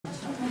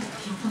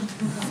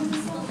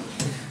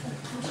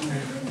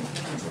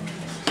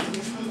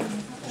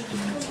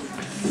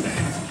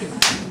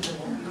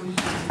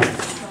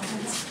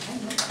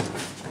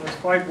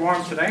quite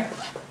warm today.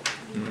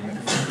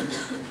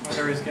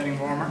 Weather is getting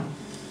warmer.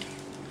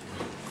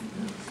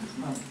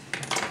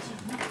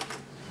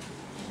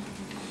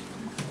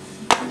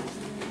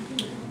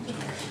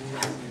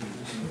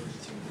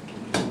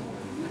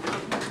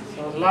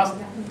 So the last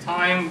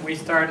time we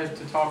started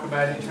to talk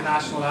about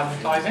international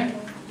advertising.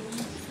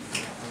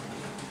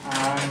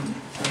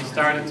 We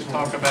started to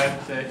talk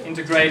about the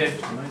integrated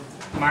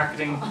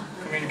marketing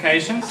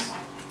communications,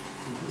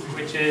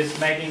 which is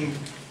making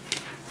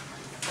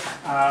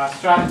a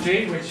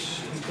strategy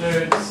which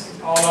includes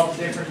all of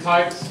the different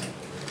types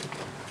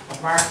of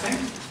marketing.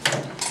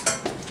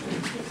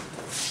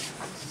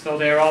 So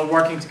they're all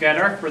working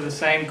together for the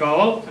same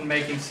goal and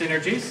making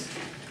synergies.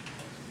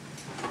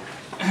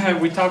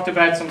 We talked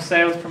about some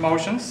sales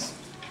promotions,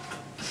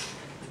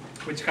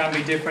 which can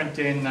be different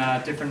in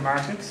different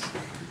markets.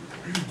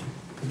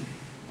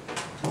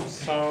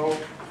 So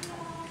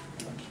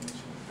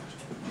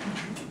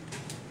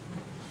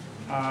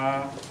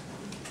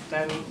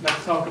then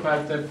let's talk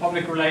about the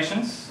public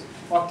relations.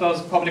 What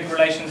does public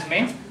relations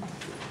mean?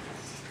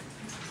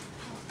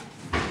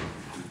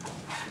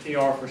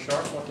 PR for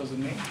short. What does it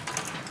mean?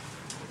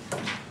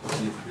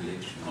 Public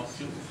relations.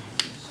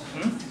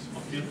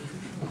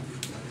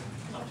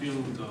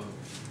 Appeal the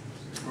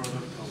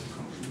product of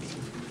company.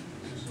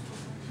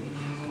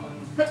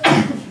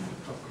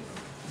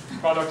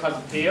 Product has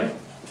appeal.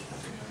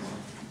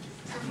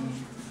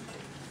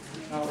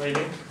 Not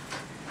really.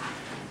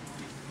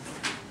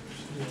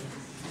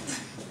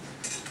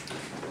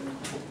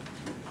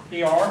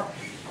 PR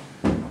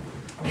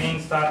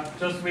means that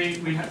just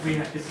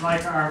it's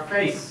like our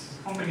face,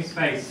 company's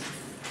face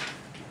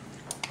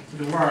to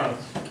the world.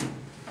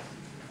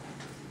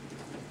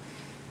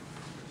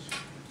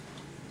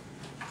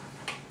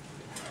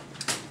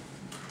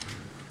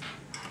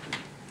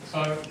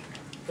 So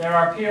there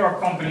are PR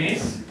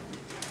companies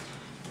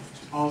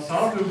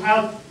also who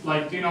help,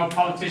 like, do you know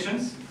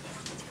politicians?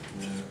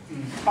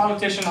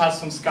 Politician has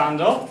some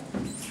scandal.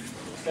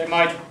 They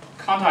might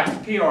contact a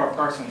PR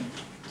person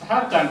to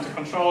help them to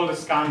control the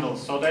scandal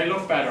so they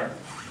look better.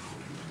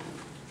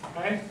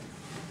 Okay?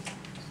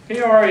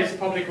 PR is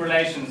public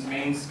relations,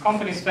 means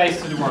company's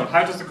face to the world.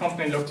 How does the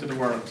company look to the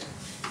world?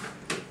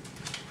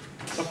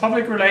 So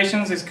public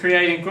relations is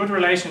creating good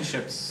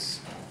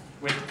relationships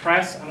with the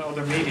press and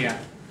other media.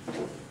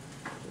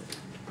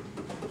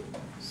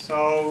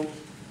 So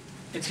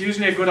it's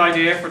usually a good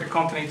idea for the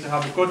company to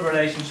have a good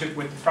relationship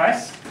with the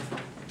press.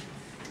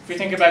 If we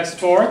think about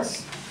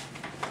sports,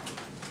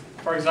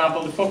 for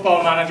example, the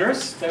football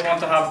managers, they want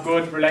to have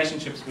good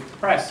relationships with the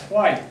press.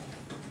 Why? Do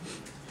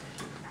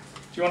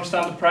you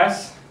understand the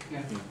press?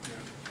 Yeah.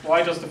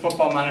 Why does the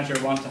football manager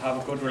want to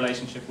have a good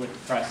relationship with the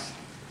press?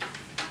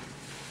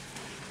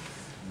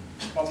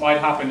 What might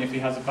happen if he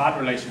has a bad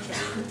relationship?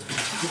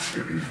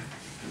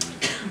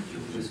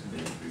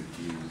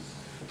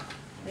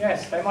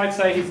 Yes, they might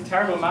say he's a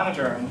terrible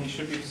manager and he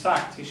should be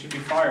sacked, he should be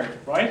fired,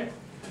 right?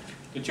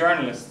 The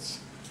journalists.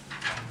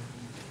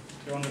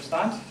 Do you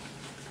understand?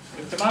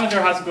 If the manager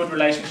has a good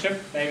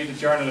relationship, maybe the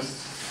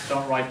journalists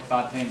don't write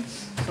bad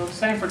things. So the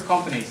same for the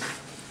companies.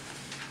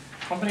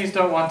 Companies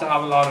don't want to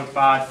have a lot of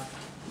bad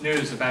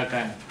news about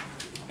them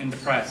in the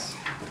press.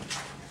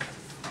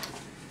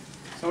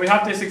 So we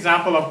have this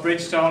example of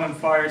Bridgestone and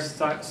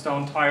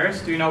Firestone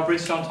tires. Do you know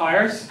Bridgestone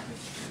tires?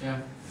 Yeah.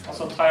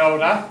 Also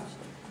Toyota.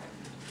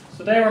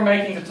 So they were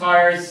making the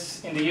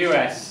tires in the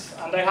US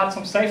and they had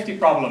some safety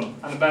problem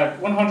and about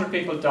 100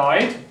 people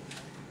died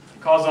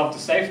because of the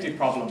safety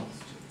problem.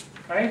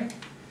 Okay?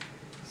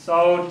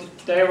 So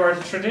they were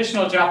a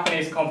traditional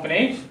Japanese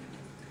company.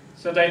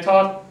 So they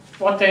thought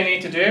what they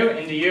need to do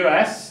in the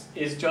US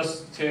is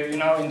just to, you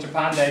know, in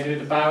Japan they do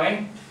the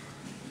bowing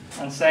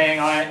and saying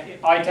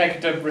I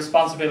take the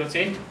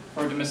responsibility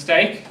for the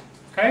mistake.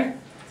 Okay?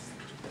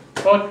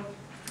 But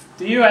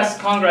the US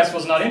Congress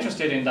was not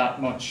interested in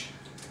that much.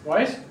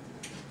 Right?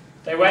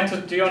 They went to,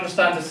 do you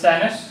understand the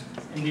Senate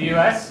in the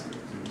US?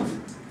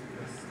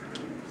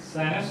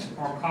 Senate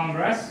or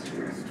Congress.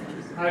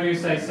 How do you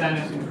say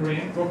Senate in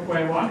Korean?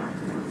 Gukwaewon.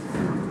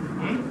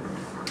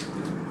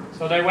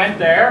 So they went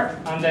there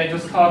and they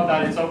just thought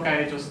that it's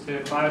okay just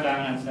to bow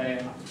down and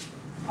say,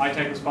 I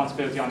take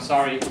responsibility, I'm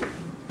sorry.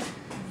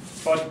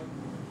 But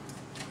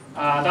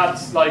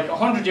that's like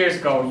 100 years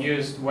ago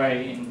used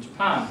way in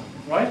Japan,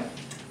 right?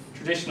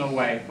 Traditional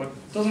way, but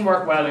it doesn't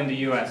work well in the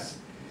US.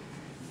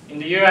 In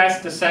the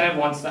US, the Senate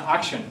wants the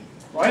action,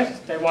 right?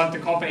 They want the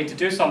company to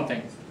do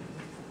something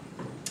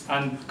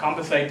and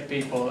compensate the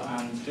people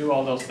and do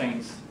all those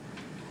things.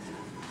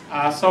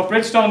 So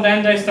Bridgestone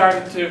then, they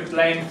started to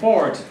blame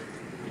Ford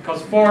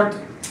because Ford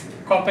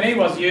company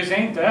was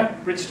using the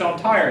Bridgestone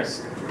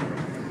tires.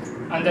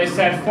 And they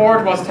said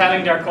Ford was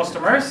telling their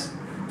customers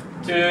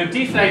to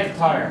deflate the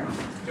tire.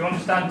 Do you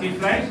understand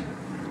deflate?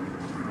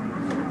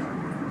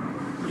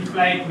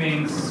 Deflate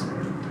means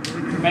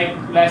make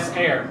less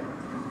air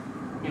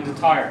in the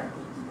tire.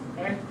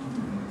 Okay?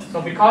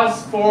 So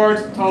because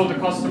Ford told the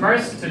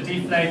customers to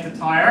deflate the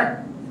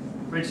tire,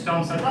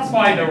 Bridgestone said that's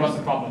why there was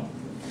a problem.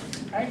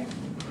 Okay?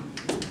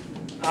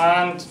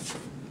 And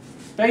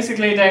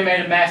basically they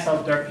made a mess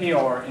of their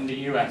PR in the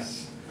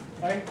US.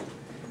 Right?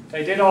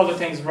 They did all the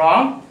things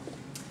wrong,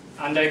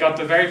 and they got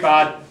the very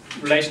bad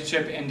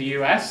relationship in the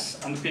US,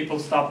 and the people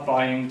stopped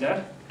buying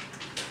the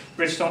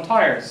Bridgestone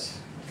tires.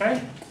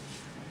 Okay?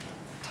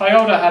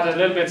 Toyota had a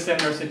little bit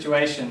similar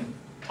situation.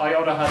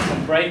 Toyota had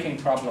some braking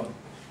problem.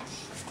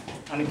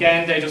 And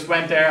again, they just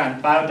went there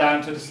and bowed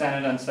down to the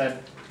Senate and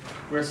said,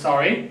 we're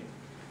sorry.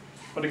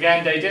 But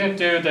again, they didn't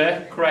do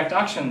the correct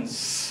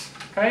actions.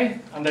 Okay?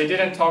 And they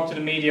didn't talk to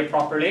the media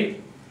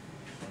properly.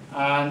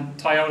 And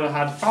Toyota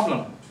had a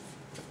problem.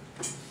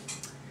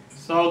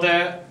 So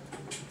the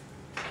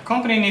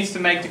company needs to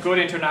make the good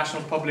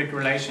international public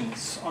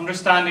relations,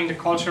 understanding the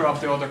culture of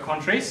the other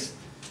countries,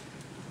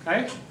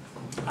 okay,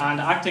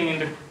 and acting in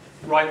the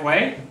right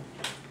way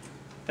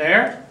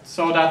there,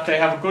 so that they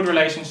have a good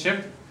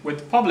relationship with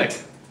the public.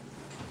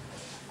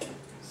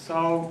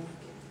 So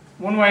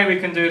one way we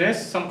can do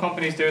this, some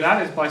companies do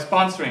that, is by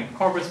sponsoring,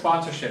 corporate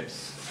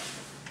sponsorships.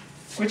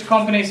 Which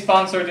companies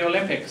sponsor the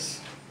Olympics?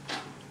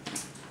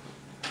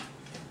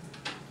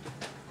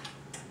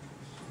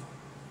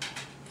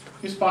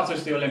 Who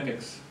sponsors the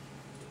Olympics?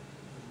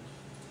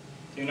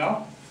 Do you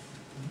know?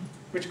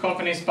 Which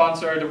companies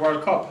sponsor the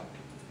World Cup?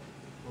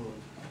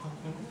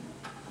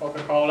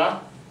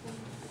 Coca-Cola?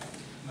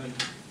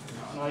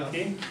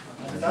 Nike?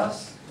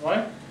 Adidas?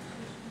 Right?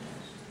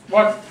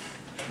 What?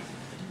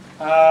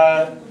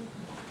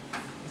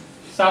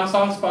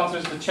 Samsung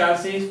sponsors the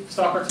Chelsea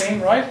soccer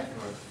team, right?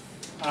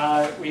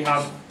 We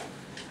have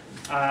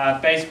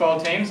baseball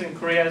teams in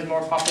Korea is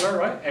more popular,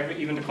 right?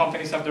 Even the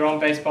companies have their own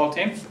baseball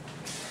team.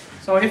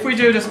 So if we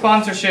do the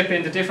sponsorship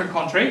in the different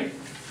country,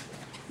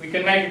 we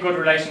can make a good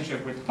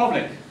relationship with the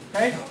public.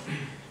 Okay?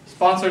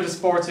 Sponsor the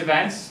sports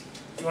events.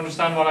 You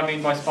understand what I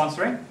mean by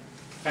sponsoring?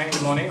 Paying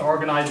the money,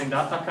 organizing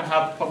that can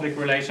help public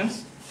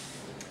relations.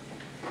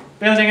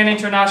 Building an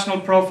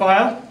international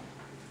profile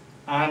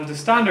and the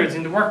standards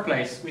in the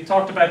workplace. We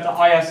talked about the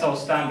ISO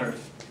standard.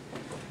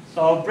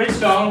 So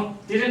Bridgestone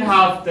didn't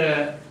have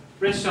the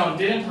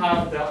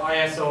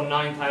ISO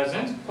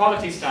 9000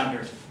 quality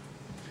standard.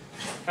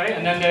 Okay,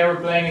 and then they were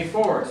blaming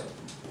Ford.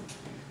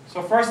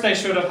 So first they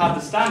should have had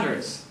the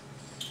standards.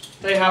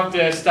 They have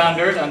the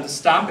standard and the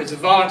stamp. It's a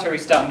voluntary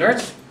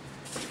standard.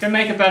 You can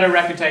make a better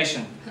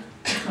reputation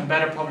and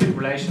better public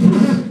relations.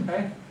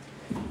 Okay?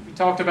 We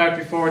talked about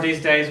before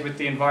these days with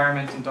the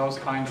environment and those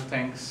kind of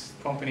things.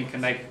 The company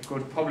can make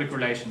good public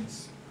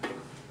relations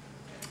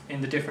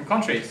in the different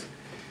countries.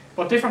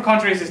 But different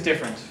countries is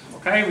different.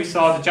 Okay? We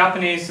saw the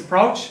Japanese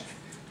approach.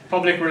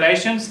 Public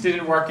relations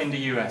didn't work in the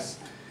US.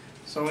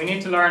 So we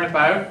need to learn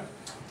about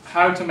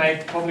how to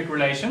make public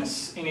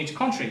relations in each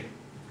country.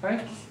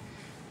 Okay?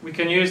 We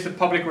can use the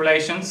public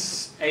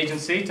relations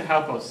agency to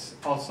help us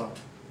also.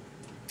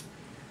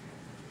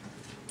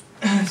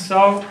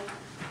 So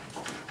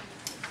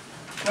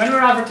when we're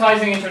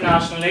advertising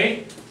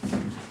internationally,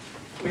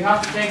 we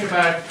have to think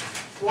about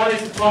what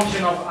is the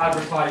function of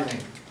advertising.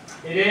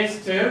 It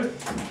is to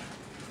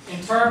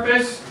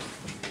interpret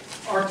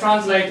or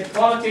translate the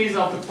qualities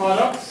of the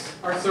products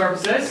or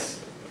services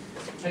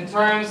in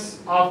terms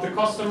of the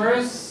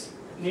customer's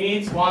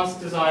needs, wants,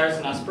 desires,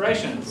 and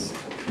aspirations.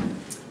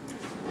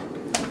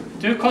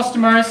 Do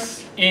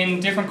customers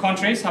in different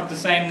countries have the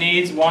same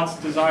needs, wants,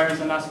 desires,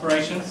 and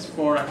aspirations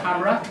for a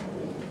camera?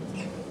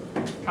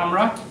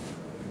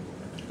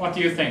 What do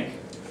you think?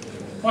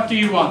 What do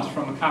you want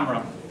from a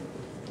camera?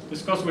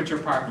 Discuss with your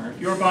partner. If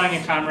you're buying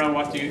a camera,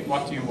 what do you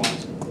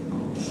want?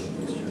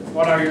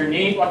 What are your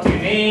needs? What do you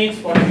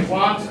need? What do you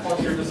want?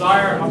 What's your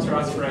desire? And what's your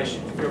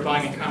aspiration? If you're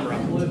buying a camera.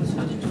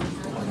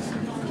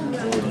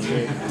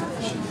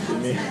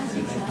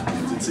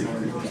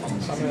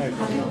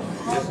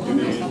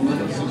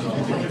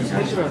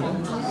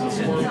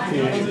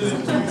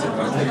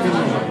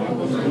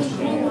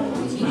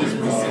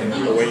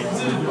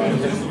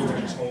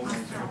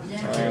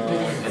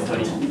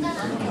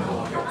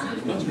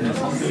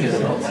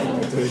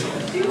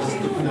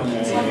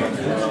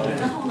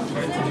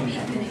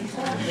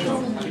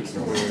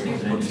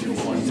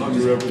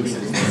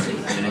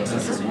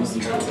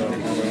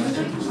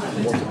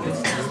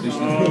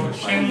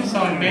 Shin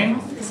Sung Min,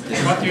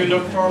 what do you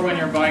look for when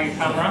you're buying a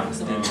camera?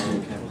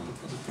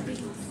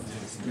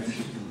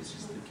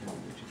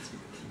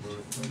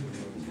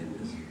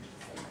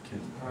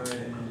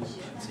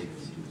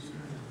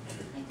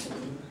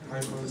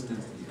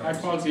 High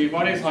quality.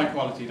 What is high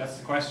quality? That's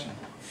the question.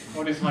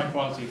 What is high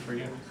quality for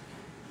you?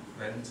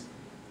 Lens.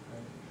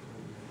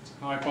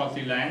 High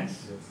quality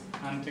lens.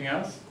 Anything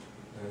else?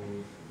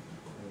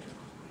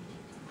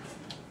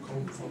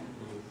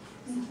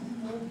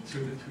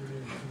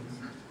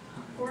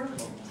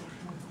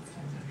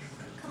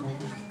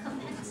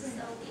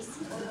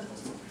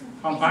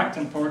 Compact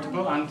and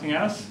portable. Anything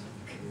else?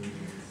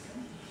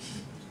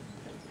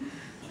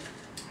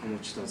 How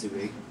much does it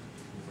weigh?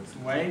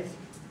 Weight.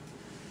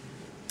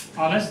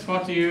 Honest,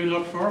 what do you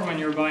look for when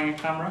you're buying a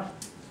camera?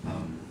 I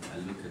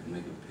look at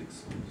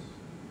megapixels.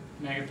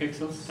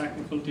 Megapixels,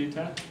 technical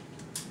detail.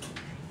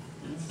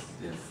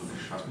 Yeah, for the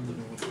sharp.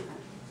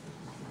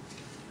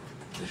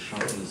 The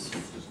sharpness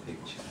of the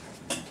picture.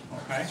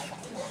 Okay.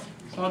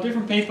 So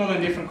different people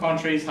in different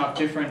countries have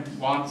different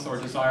wants or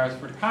desires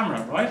for the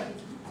camera, right?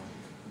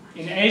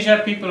 In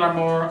Asia, people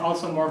are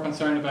also more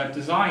concerned about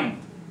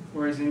design,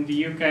 whereas in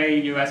the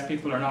UK, US,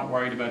 people are not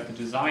worried about the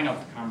design of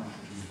the camera.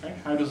 Okay?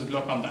 How does it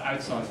look on the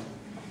outside?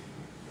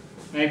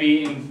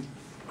 Maybe in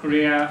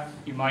Korea,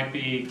 you might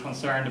be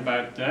concerned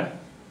about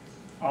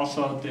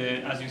also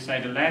the, as you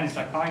say, the lens,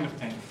 that kind of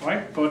thing,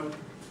 right? But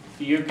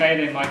the UK,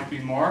 they might be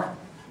more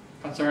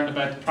concerned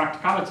about the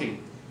practicality.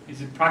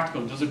 Is it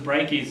practical? Does it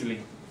break easily?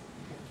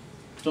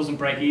 It doesn't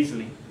break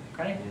easily,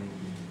 okay?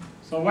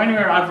 So when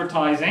we're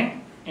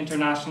advertising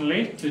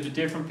internationally to the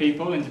different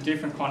people in the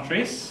different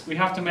countries, we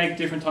have to make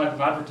different type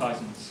of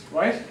advertisements,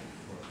 right?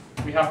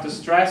 We have to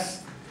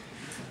stress,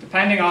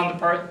 depending on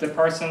the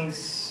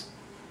person's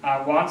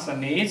wants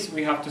and needs,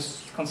 we have to,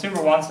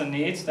 consumer wants and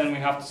needs, then we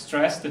have to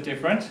stress the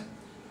different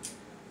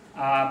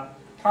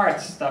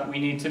parts that we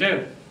need to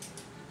do.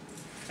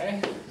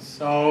 Okay,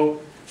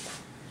 so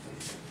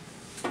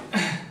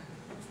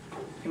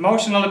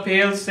emotional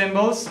appeal,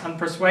 symbols, and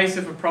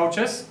persuasive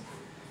approaches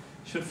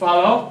should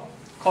follow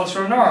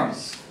cultural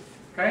norms.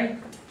 Okay,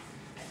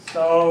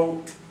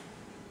 so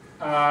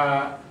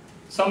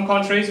some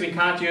countries we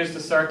can't use the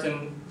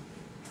certain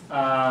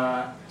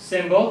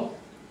symbol,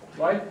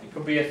 right? It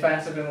could be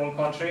offensive in one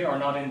country or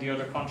not in the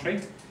other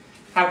country.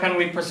 How can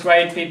we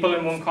persuade people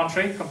in one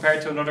country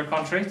compared to another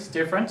country? It's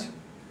different.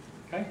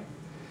 Okay.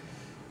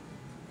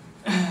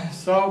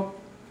 So,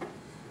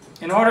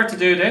 in order to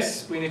do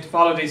this, we need to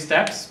follow these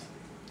steps.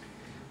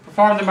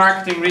 Perform the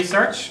marketing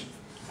research,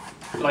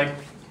 like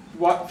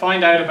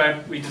find out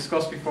about, we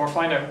discussed before,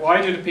 find out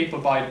why do the people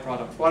buy the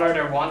product? What are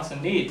their wants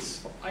and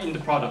needs in the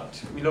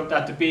product? We looked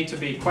at the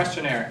B2B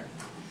questionnaire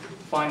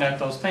to find out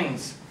those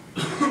things.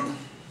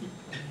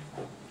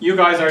 You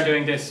guys are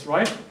doing this,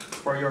 right,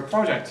 for your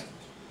project.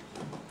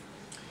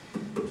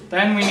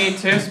 Then we need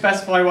to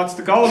specify what's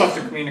the goal of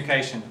the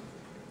communication.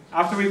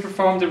 After we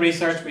perform the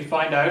research, we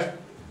find out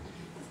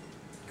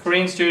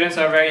Korean students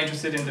are very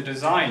interested in the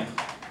design.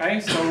 Okay,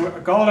 so a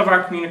goal of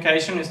our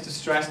communication is to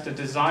stress the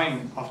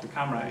design of the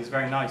camera is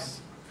very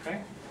nice.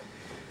 Okay.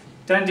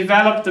 Then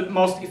develop the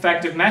most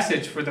effective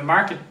message for the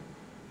market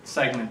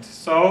segment.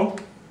 So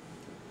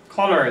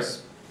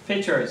colors,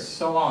 pictures,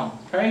 so on.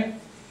 Okay.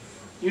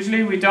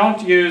 Usually we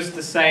don't use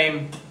the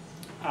same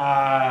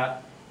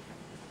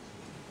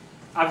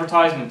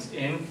advertisements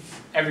in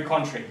every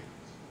country.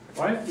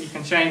 Right? We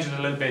can change it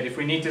a little bit if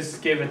we need to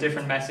give a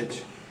different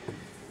message.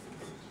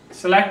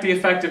 Select the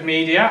effective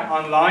media,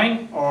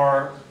 online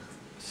or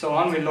so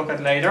on, we'll look at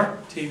later,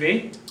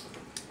 TV.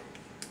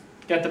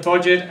 Get the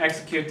budget,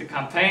 execute the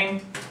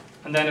campaign,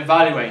 and then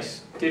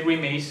evaluate. Did we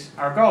meet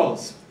our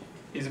goals?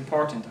 Is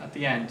important at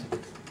the end.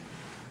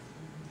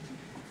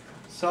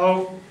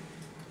 So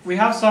we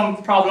have some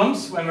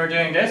problems when we're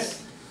doing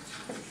this.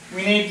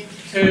 We need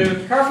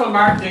to careful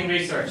marketing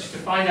research to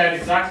find out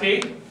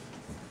exactly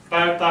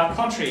about that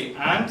country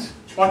and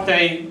what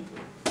they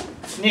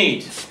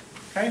need.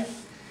 Okay?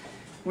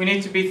 We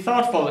need to be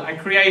thoughtful and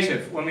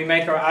creative when we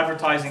make our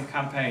advertising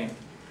campaign.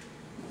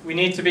 We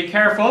need to be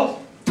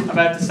careful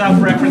about the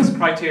self-reference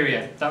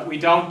criteria, that we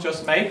don't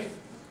just make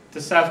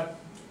the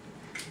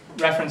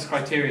self-reference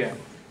criteria.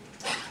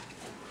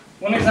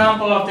 One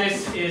example of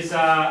this is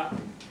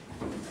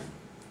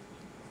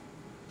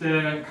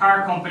the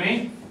car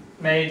company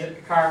made a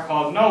car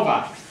called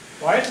Nova,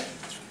 right?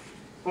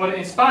 But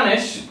in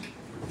Spanish,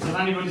 does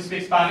anybody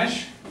speak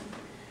Spanish?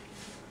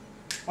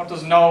 What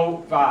does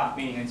Nova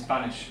mean in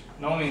Spanish?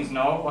 No means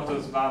no. What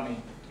does va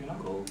mean? Do you know?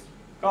 Go.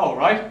 Go,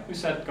 right? Who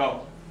said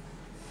go?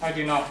 How do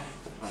you know?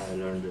 I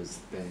learned the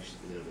Spanish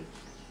a little bit.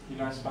 You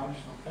learn Spanish?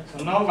 Okay.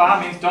 So no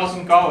va means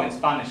doesn't go in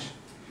Spanish.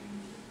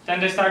 Then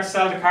they start to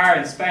sell the car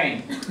in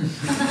Spain.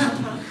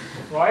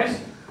 Right?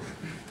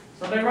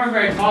 So they weren't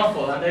very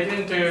thoughtful and they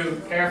didn't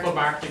do careful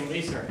marketing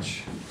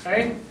research.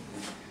 Okay?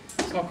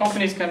 So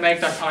companies can make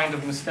that kind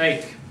of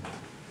mistake.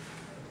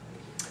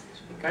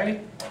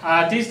 Okay?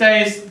 These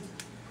days,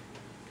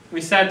 we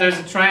said there's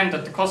a trend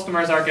that the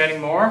customers are getting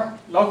more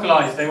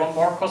localized. They want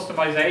more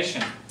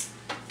customization.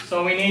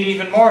 So we need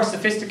even more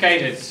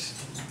sophisticated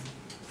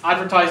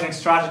advertising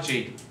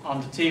strategy on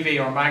the TV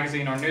or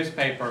magazine or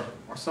newspaper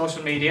or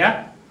social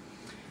media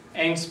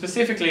aimed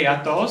specifically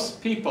at those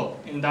people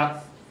in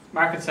that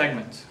market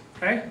segment.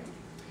 Okay?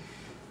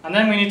 And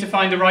then we need to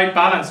find the right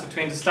balance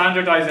between the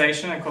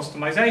standardization and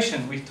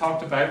customization we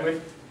talked about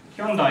with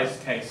Hyundai's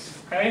case.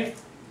 Okay?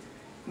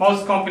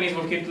 Most companies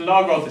will keep the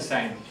logo the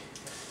same.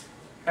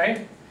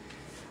 Okay?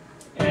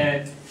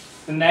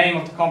 The name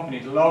of the company,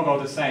 the logo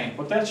the same,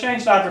 but they'll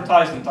change the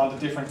advertisement on the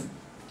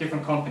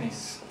different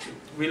companies.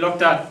 We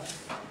looked at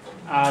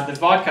the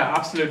vodka,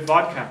 Absolute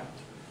Vodka.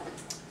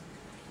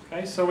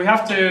 Okay, so we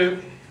have to,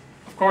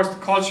 of course, the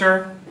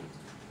culture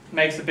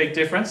makes a big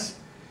difference.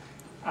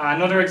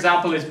 Another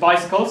example is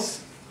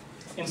bicycles.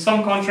 In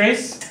some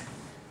countries,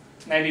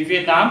 maybe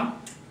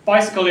Vietnam,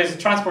 bicycle is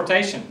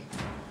transportation,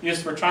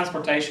 used for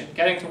transportation,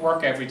 getting to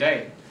work every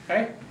day.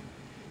 Okay?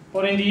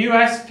 But in the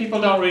US,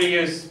 people don't really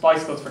use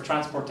bicycles for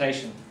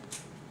transportation.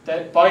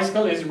 The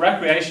bicycle is a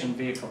recreation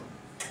vehicle.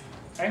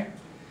 Okay?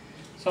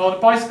 So the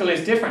bicycle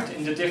is different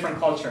in the different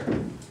culture.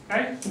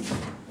 Okay?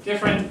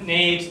 Different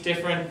need,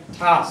 different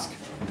task.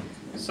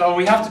 So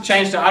we have to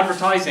change the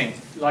advertising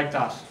like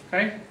that.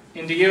 Okay?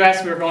 In the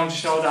US, we're going to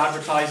show the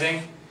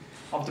advertising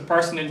of the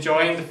person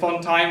enjoying the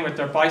fun time with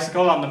their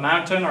bicycle on the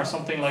mountain or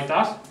something like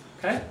that.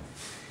 Okay?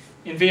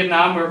 In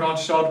Vietnam, we're going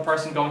to show the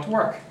person going to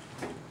work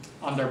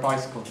on their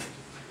bicycle.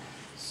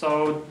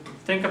 So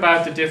think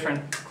about the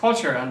different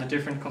culture and the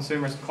different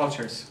consumers'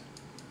 cultures.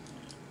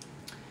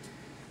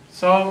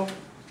 So,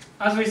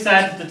 as we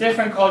said, the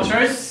different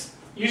cultures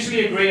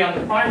usually agree on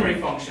the primary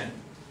function.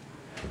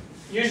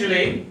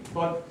 Usually,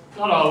 but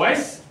not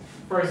always.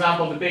 For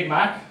example, the Big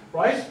Mac,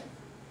 right?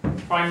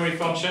 Primary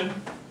function,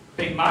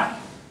 Big Mac,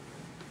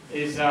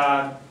 is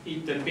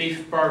eat the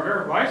beef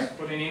burger, right?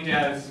 But in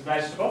India it's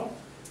vegetable.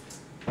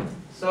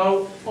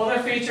 So,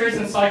 other features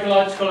and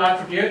psychological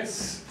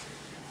attributes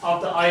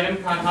of the item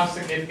can have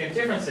significant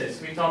differences.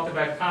 We talked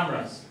about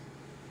cameras.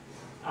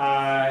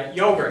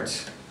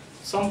 Yogurt.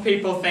 Some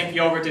people think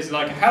yogurt is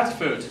like a health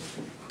food.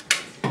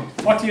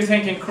 What do you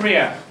think in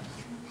Korea?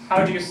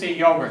 How do you see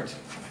yogurt?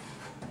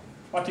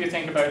 What do you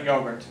think about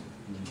yogurt?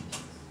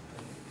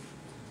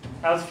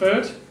 Health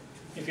food?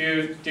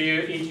 Do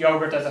you eat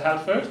yogurt as a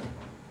health food?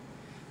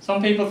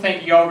 Some people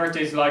think yogurt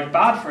is like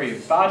bad for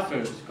you, bad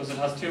food, because it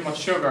has too much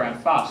sugar and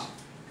fat.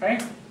 Okay?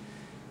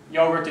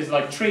 Yogurt is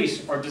like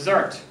treat or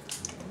dessert.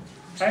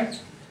 Okay?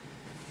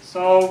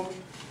 So,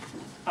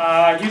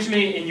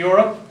 usually in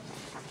Europe,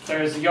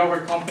 there's a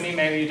yogurt company,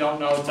 maybe you don't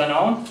know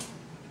Danone. Do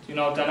you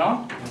know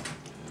Danone?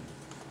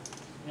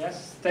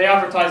 Yes? They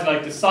advertise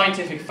like the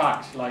scientific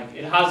fact, like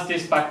it has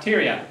this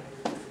bacteria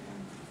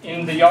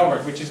in the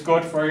yogurt, which is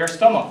good for your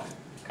stomach.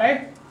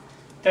 Okay?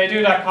 They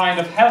do that kind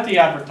of healthy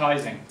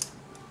advertising.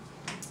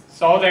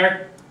 So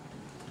their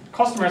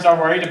customers are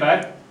worried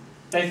about,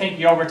 they think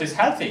yogurt is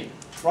healthy,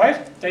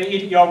 right? They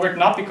eat yogurt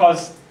not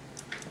because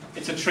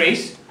it's a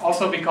treat,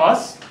 also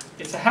because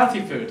it's a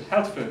healthy food,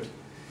 health food.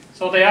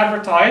 So they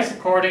advertise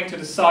according to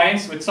the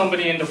science with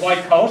somebody in the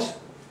white coat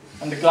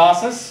and the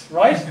glasses,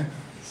 right?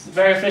 It's a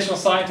very official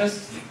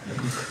scientist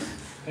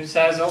who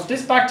says, oh,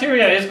 this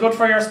bacteria is good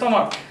for your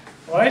stomach,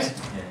 right?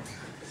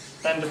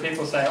 Then the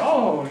people say,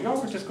 oh,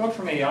 yogurt is good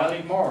for me, I'll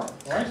eat more,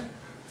 right?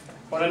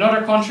 But in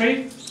another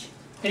country,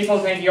 people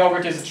think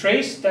yogurt is a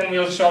treat, then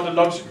we'll show the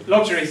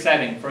luxury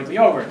setting for the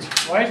yogurt,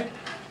 right?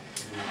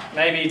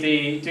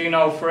 Maybe do you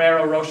know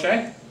Ferrero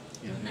Rocher?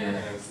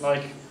 Yeah.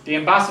 Like the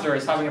ambassador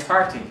is having a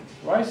party,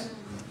 right?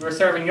 We're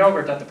serving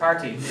yogurt at the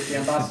party with the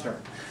ambassador.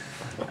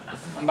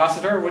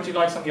 Ambassador, would you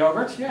like some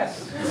yogurt?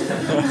 Yes.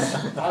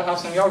 I'll have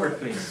some yogurt,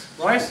 please,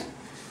 right?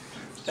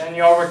 Then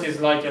yogurt is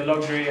like a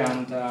luxury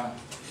and,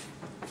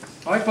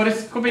 right? But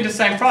it could be the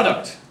same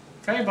product,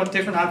 okay? But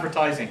different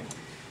advertising.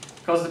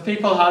 Because the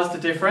people has the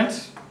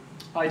different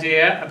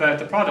idea about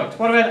the product.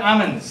 What about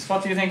almonds?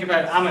 What do you think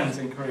about almonds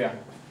in Korea?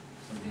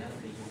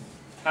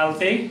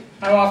 Healthy?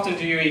 How often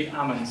do you eat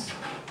almonds?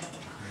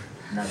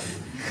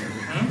 Nothing.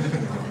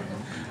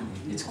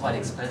 Hmm? It's quite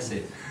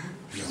expensive.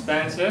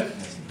 Expensive?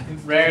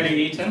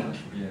 Rarely eaten?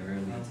 Yeah,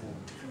 really.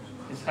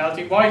 It's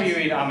healthy. Why do you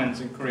eat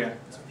almonds in Korea?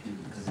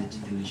 Because it's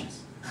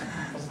delicious.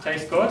 Does it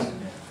taste good?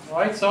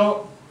 Right,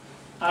 so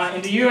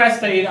in the US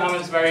they eat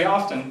almonds very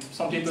often.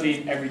 Some people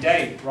eat every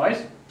day,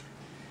 right?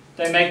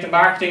 They make the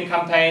marketing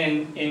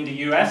campaign in the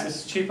US,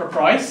 it's a cheaper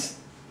price.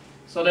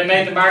 So they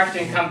made the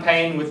marketing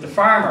campaign with the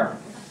farmer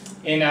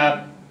in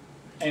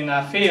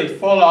a field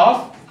full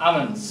of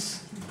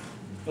almonds.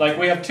 Like,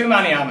 we have too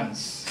many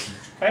almonds,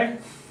 okay?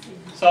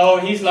 So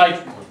he's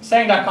like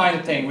saying that kind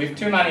of thing, we have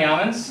too many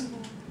almonds,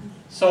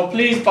 so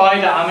please buy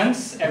the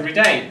almonds every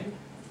day.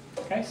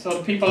 Okay, so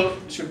the people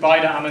should buy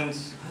the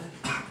almonds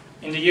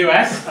in the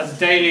US as a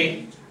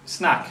daily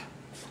snack.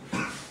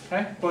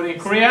 Okay, but in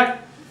Korea,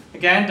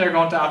 again, they're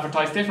going to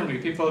advertise differently.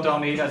 People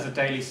don't eat as a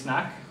daily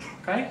snack.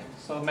 Okay,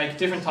 so make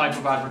different type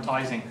of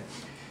advertising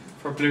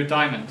for Blue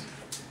Diamond.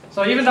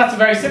 So even that's a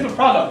very simple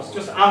product,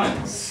 just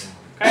almonds.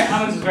 Okay,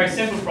 almonds is a very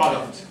simple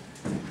product,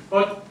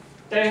 but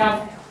they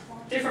have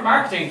different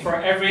marketing for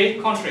every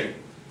country.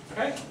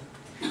 Okay,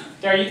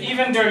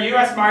 even their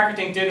US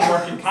marketing didn't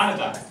work in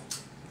Canada.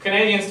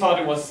 Canadians thought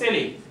it was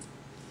silly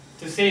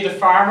to see the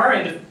farmer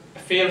in the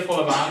field full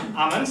of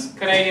almonds.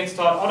 Canadians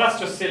thought, oh, that's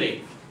just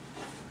silly.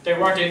 They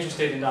weren't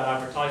interested in that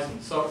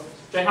advertisement. So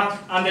they had,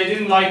 and they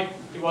didn't like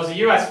it was a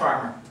US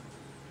farmer,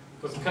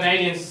 because the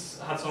Canadians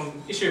had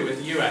some issue with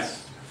the US.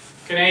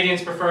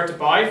 Canadians prefer to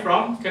buy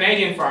from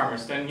Canadian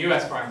farmers than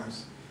US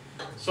farmers.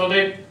 So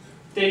they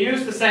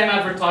used the same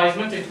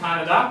advertisement in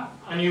Canada,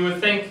 and you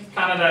would think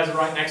Canada is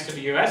right next to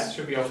the US,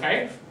 should be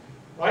okay,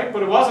 right?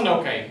 But it wasn't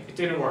okay, it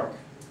didn't work.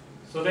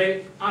 So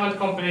almond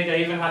company,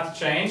 they even had to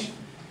change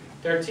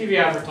their TV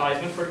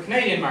advertisement for the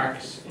Canadian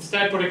market.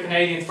 Instead put a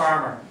Canadian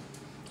farmer,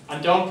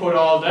 and don't put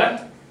all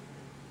the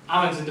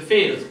almonds in the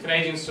field.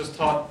 Canadians just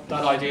thought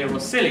that idea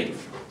was silly.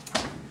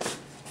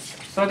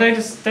 So they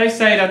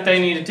say that they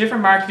need a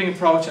different marketing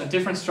approach and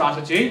different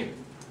strategy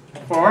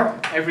for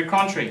every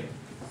country.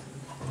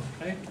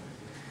 Okay?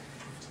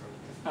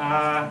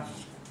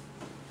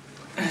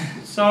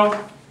 So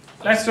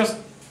let's just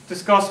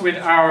discuss with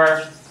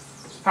our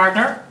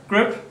partner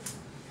group.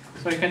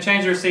 So you can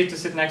change your seat to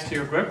sit next to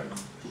your group.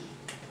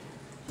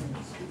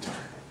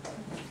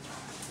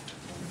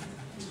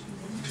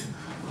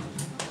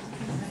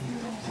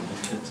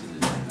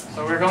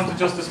 So we're going to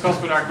just discuss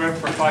with our group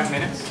for 5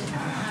 minutes.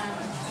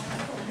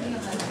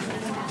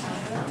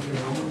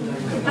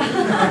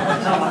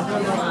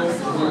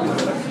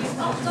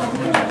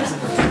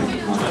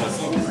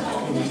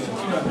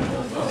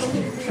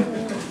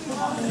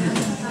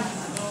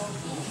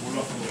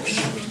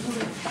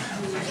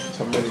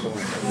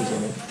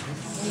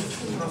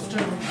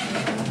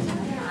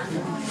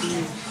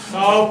 So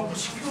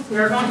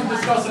we're going to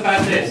discuss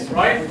about this,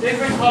 right?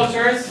 Different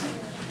cultures,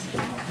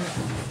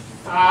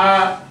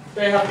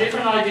 they have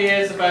different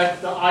ideas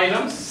about the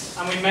items,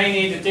 and we may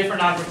need a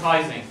different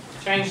advertising,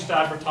 changed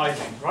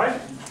advertising, right?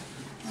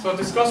 So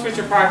discuss with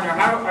your partner,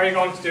 how are you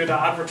going to do the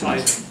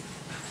advertising?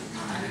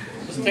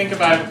 Just think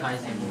about,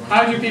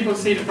 how do people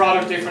see the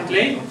product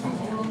differently?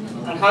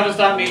 And how does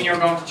that mean you're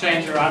going to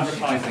change your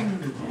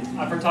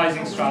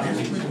advertising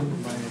strategy?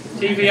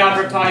 TV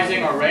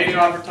advertising, or radio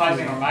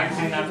advertising, or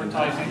magazine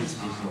advertising.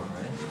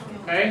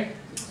 Okay?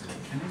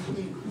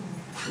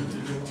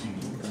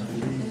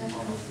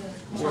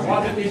 So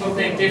what do people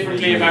think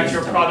differently about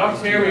your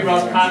product? Here we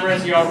wrote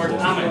Paneras Yogurt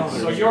Almond.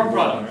 So your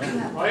product,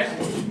 right?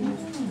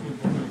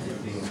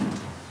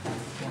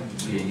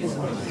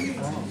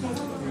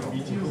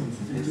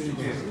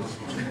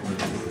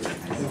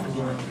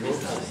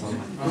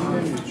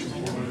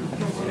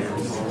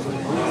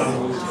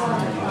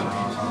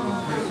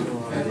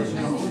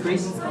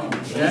 Chris,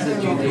 Yeah? is it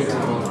due date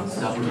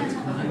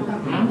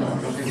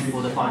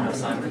for the final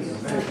assignment?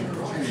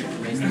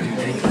 When's the due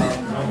date?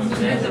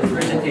 And the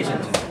presentation.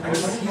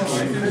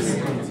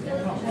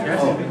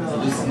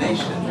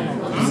 Hallucination.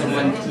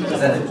 Someone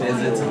that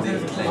there's a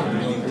date like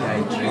really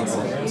tight drinks.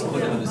 It's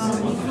called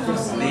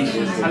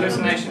hallucination.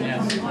 Hallucination,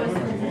 yes.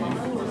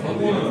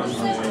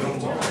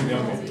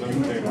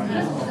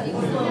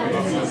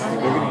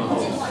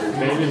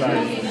 Daily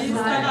life.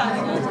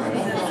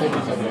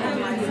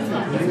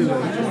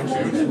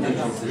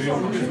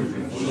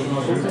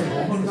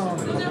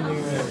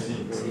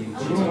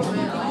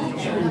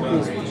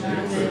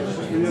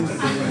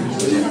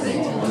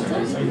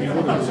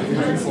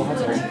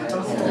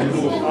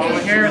 Over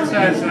here it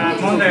says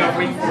Monday of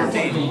week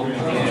 14.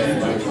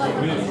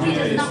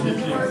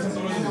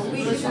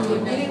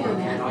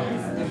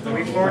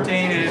 Week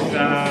 14 is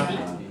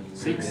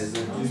 6.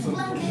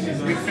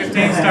 Week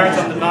 15 starts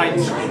on the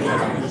 9th.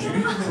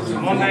 So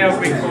Monday of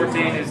week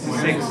 14 is the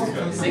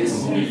 6th. 6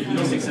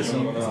 is So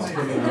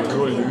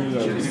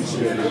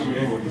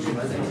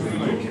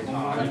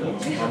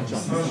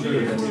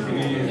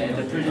and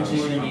the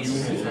presentation is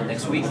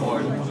next week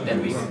or that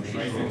week?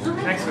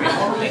 next week.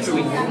 Next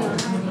week.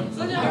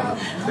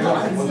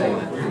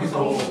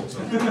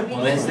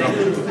 Wednesday?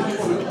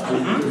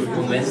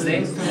 On Wednesday?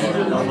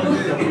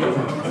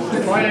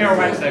 Friday or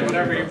Wednesday,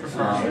 whatever you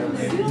prefer.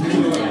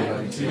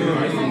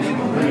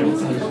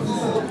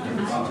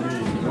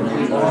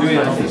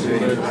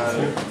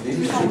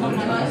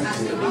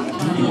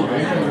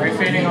 Are you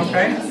feeling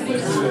okay?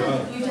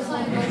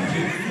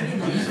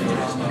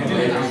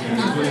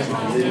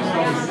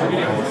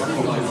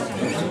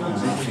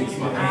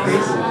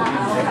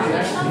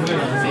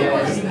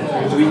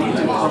 Do we need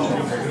to come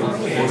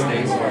 4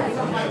 days?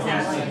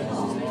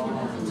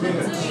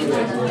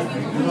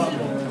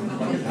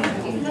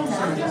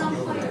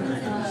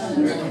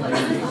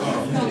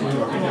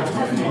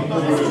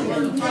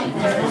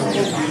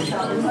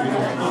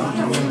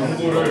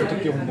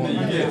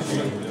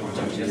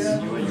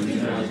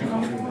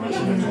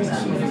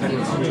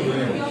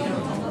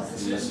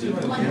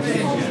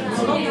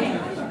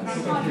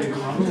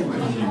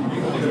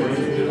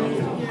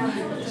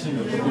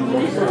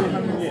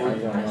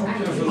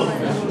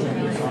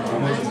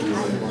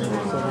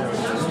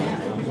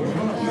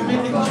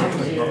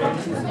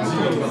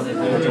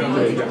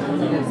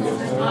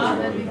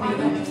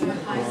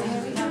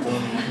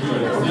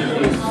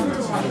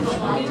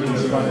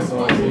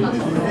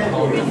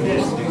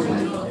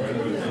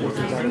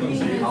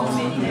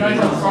 You guys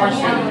are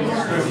partial in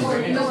this group, so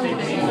you need to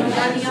speak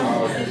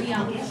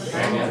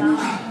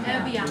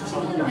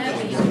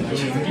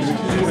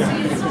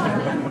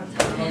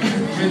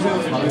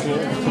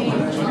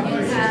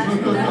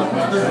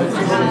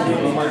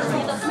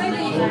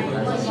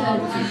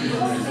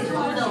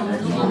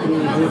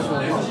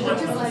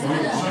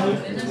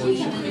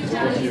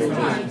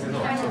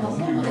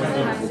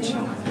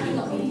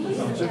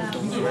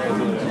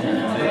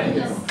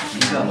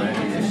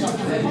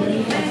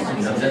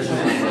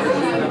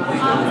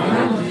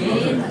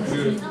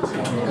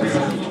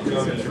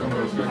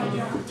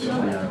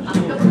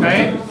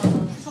Okay,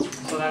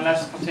 so then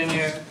let's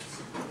continue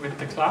with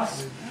the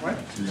class, right?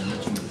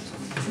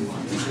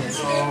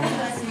 So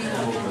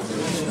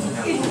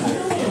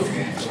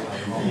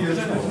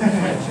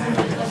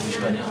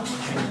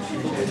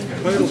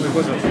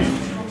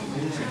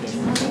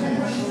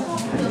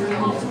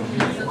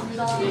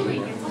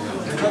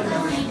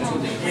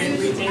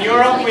In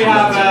Europe, we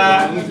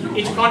have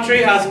each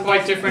country has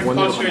quite different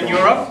culture in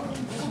Europe.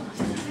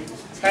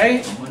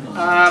 Okay,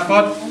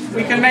 but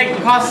we can make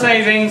cost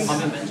savings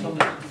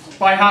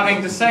by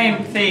having the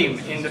same theme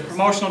in the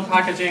promotional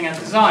packaging and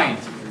design.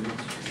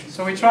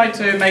 So we try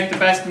to make the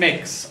best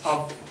mix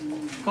of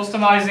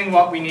customizing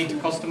what we need to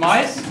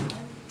customize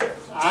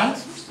and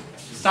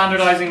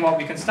standardizing what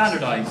we can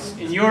standardize.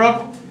 In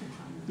Europe,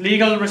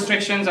 legal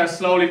restrictions are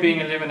slowly being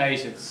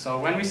eliminated. So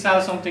when we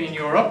sell something in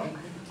Europe,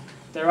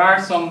 there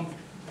are some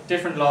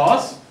different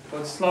laws,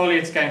 but slowly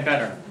it's getting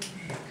better.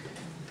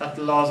 That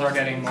the laws are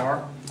getting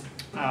more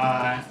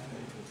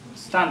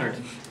standard.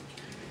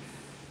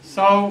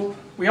 So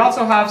we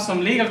also have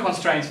some legal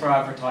constraints for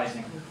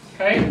advertising.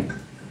 Okay?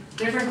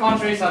 Different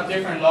countries have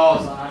different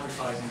laws on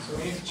advertising, so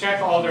we need to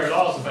check all their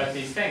laws about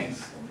these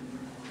things.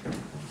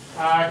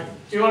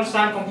 Do you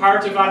understand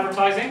comparative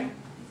advertising?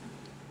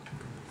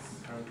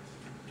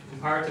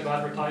 Comparative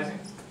advertising.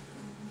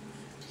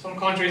 Some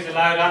countries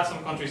allow that,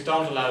 some countries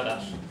don't allow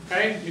that.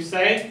 Okay? You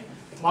say,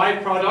 my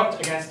product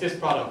against this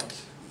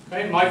product.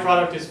 Okay? My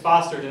product is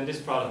faster than this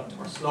product,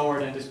 or slower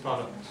than this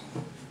product.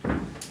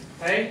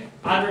 Okay?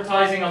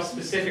 Advertising of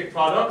specific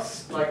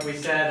products, like we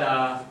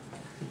said,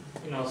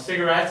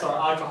 cigarettes or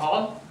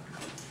alcohol.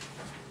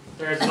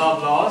 There's a lot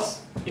of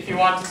laws. If you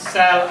want to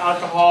sell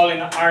alcohol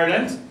in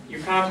Ireland, you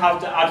can't have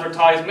the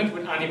advertisement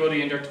with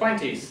anybody in their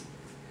 20s.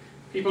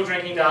 People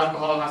drinking the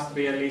alcohol has to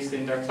be at least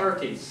in their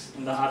 30s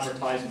in the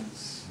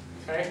advertisements.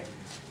 Okay?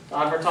 The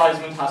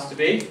advertisement has to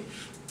be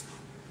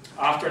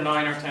after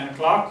 9 or 10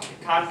 o'clock.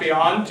 It can't be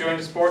on during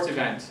the sports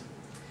event.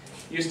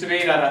 It used to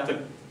be that at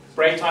the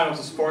break time of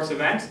the sports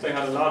event, they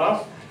had a lot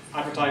of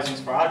advertisements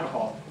for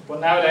alcohol.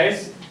 But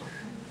nowadays,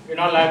 you're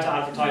not allowed to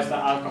advertise the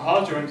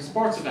alcohol during the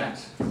sports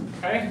event.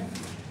 Okay?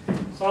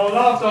 So a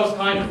lot of those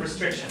kind of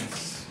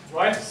restrictions.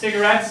 Right?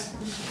 Cigarettes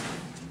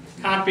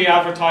can't be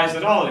advertised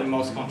at all in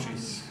most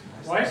countries.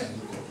 Right?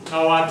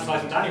 No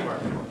advertisement anywhere.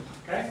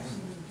 Okay?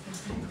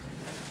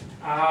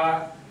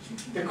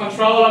 The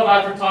control of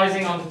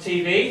advertising on the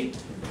TV.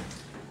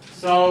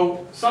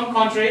 So some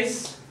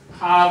countries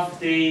have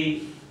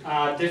the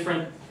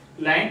different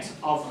length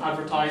of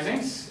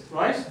advertisings,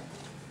 right?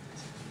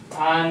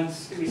 And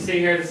we see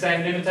here the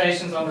same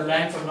limitations on the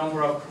length and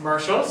number of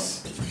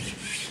commercials.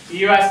 The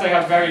US, they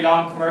have very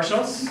long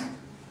commercials,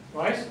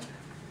 right?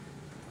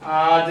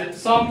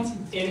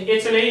 In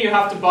Italy, you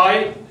have to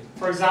buy,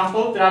 for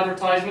example, the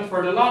advertisement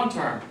for the long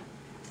term.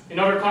 In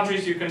other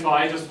countries, you can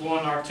buy just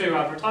 1 or 2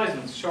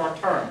 advertisements, short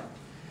term.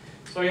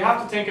 So you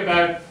have to think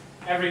about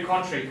every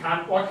country.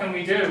 What can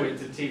we do with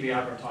the TV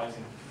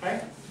advertising?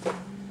 Okay?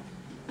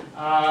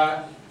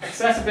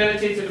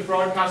 Accessibility to the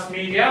broadcast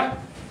media.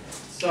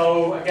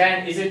 So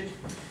again, is it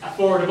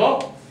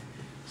affordable?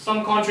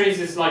 Some countries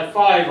it's like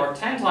 5 or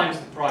 10 times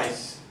the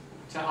price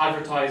to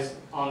advertise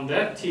on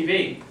the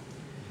TV.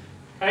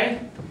 Okay?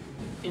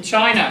 In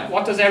China,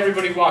 what does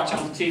everybody watch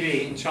on the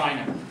TV in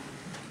China?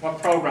 What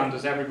program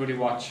does everybody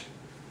watch?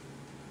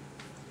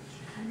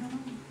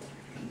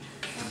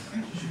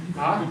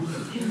 Huh?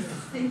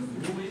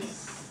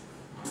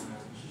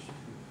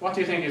 What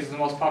do you think is the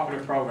most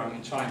popular program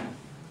in China?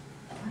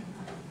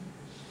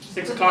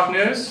 6 o'clock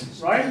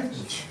news, right?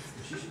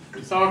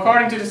 So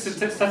according to the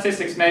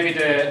statistics, maybe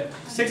the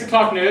 6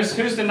 o'clock news,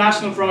 who's the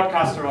national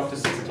broadcaster of the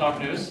 6 o'clock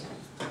news?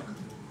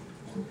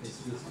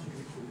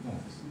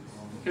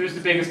 Who's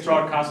the biggest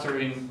broadcaster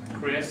in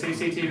Korea?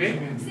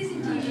 CCTV?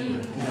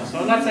 CCTV.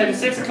 So let's say the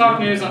 6 o'clock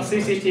news on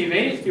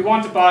CCTV, if you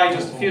want to buy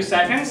just a few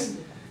seconds,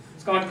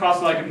 it's going to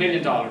cost like $1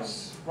 million,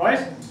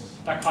 right?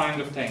 That kind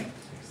of thing.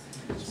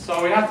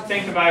 So we have to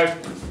think about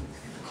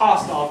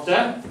cost of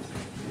the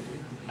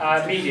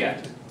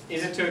media.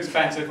 Is it too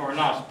expensive or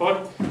not?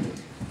 But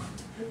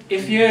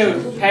if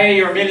you pay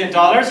your $1 million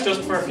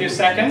just for a few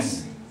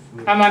seconds,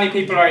 how many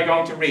people are you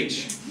going to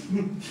reach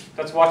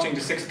that's watching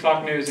the 6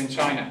 o'clock news in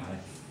China?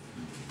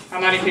 How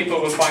many people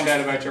will find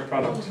out about your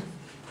product?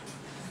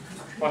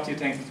 What do you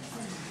think?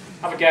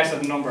 Have a guess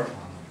at the number.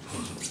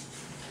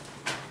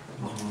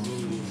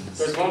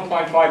 There's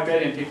 1.5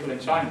 billion people in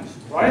China,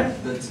 right?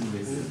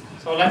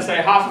 So let's say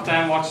half of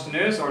them watch the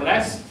news or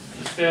less.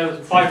 Still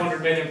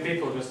 500 million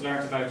people just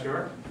learned about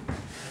your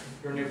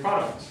new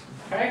product.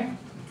 Okay?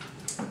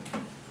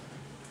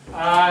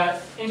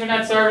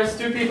 Internet service,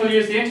 do people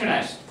use the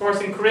internet? Of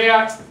course in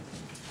Korea,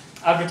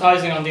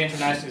 advertising on the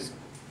internet is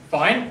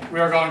fine. We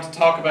are going to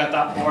talk about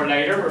that more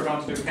later. We're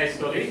going to do a case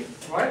study,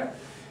 right?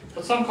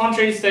 But some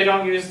countries, they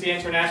don't use the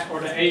internet, or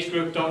the age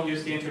group don't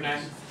use the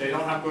internet. They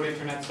don't have good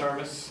internet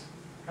service.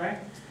 Okay?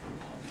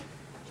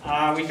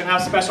 We can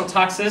have special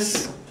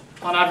taxes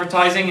on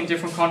advertising in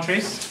different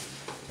countries.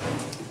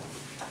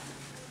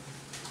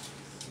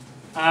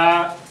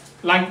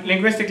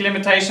 Linguistic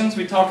limitations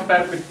we talked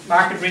about with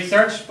market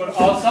research, but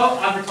also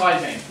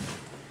advertising.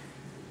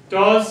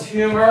 Does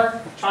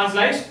humor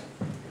translate?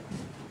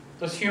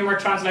 Does humor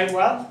translate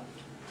well?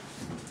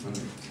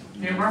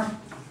 Humor?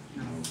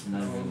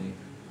 Not really.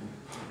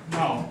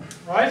 No,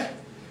 right?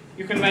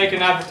 You can make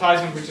an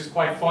advertisement which is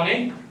quite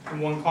funny in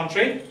one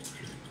country,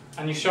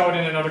 and you show it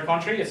in another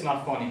country, it's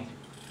not funny.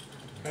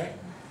 Okay?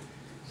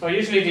 So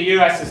usually the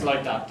US is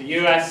like that. The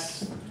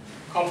US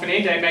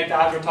company, they make the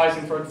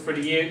advertising for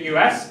the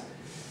US.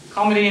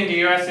 Comedy in the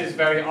US is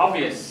very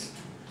obvious.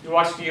 You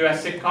watch the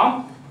US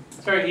sitcom,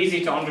 it's very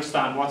easy to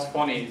understand what's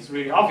funny. It's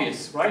really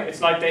obvious, right?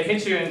 It's like they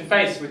hit you in the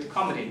face with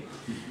comedy.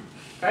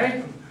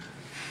 Okay?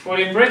 But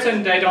in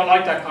Britain, they don't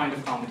like that kind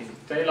of comedy.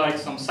 They like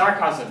some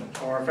sarcasm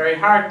or very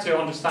hard to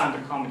understand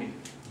the comedy.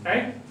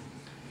 Okay?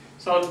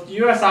 So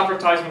US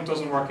advertisement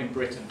doesn't work in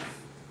Britain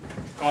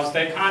because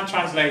they can't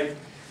translate.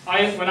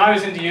 When I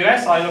was in the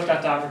US, I looked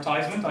at the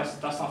advertisement. I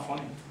said, that's not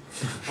funny.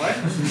 Right?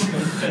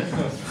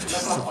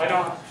 I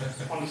don't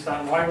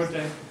understand. Why would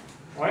they?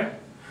 Why?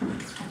 Do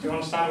you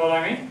understand what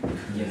I mean?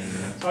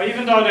 Yes. So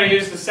even though they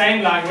use the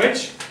same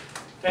language,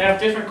 they have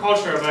different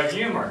culture about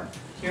humor.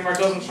 Humor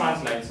doesn't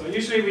translate. So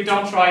usually we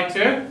don't try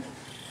to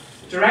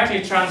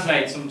directly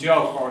translate some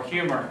joke or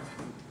humor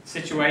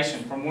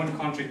situation from one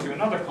country to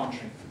another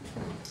country.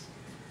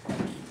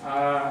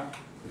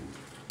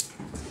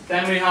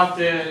 Then we have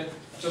the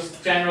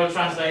just general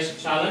translation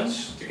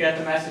challenge to get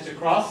the message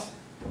across.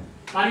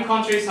 Many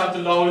countries have the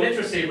low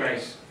literacy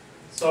rate,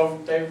 so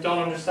they don't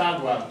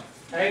understand well.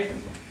 Okay?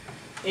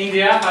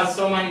 India has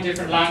so many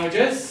different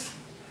languages.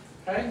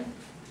 Okay?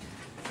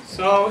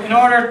 So in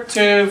order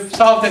to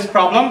solve this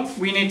problem,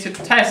 we need to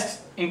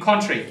test in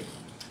country.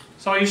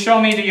 So you show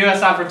me the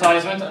US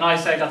advertisement and I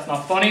say that's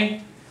not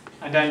funny,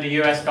 and then the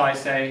US guys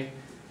say,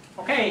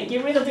 okay,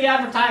 get rid of the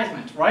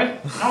advertisement,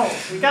 right? No,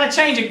 we gotta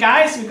change it,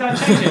 guys, we gotta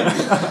change it.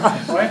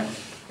 Right?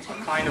 What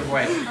kind of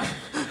way?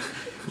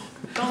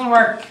 Doesn't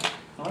work.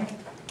 Right?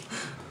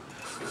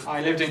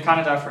 I lived in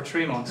Canada for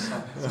 3 months,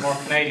 so it's more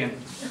Canadian.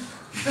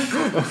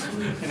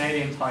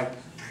 Canadian type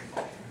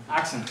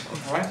accent,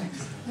 alright?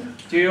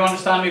 Do you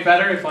understand me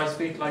better if I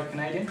speak like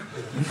Canadian?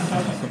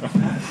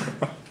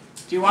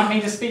 Do you want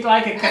me to speak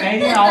like a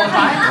Canadian all the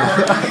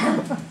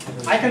time?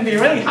 I can be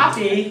really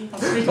happy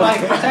and speak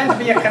like, pretend to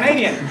be a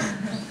Canadian.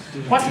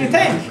 What do you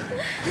think?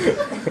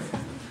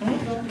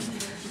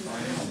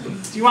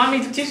 Do you want me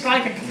to teach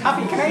like a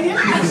happy Canadian?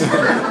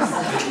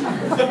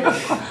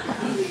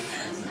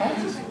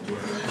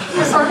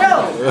 Yes or no?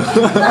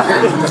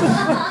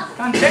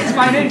 Can't change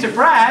my name to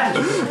Brad.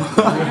 I'm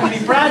going to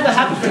be Brad the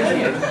Happy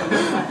Canadian.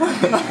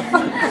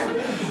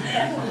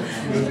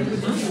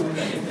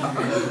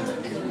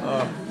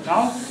 No?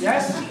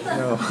 Yes?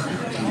 No.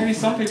 Maybe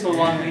some people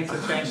want me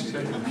to change to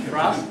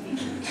Brad.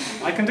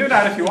 I can do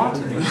that if you want.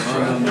 No.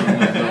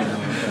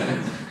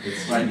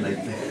 It's fine like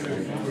that.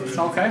 It's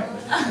okay?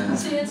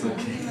 It's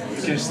okay.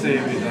 You can stay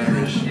with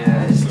Irish.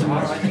 Yeah, it's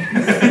tomorrow.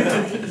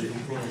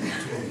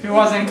 Who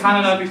was in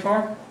Canada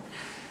before?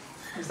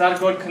 Is that a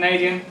good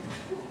Canadian?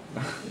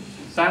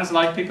 Sounds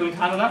like people in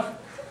Canada?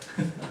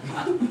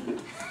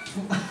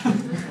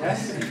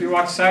 Yes, if you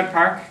watch South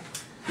Park,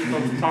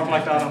 people talk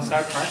like that on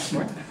South Park.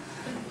 Right?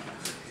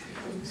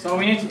 So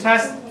we need to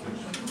test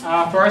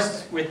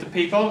first with the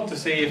people to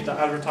see if the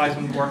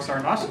advertisement works or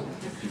not.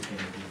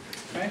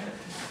 Okay.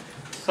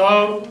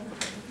 So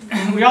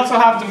we also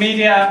have the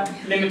media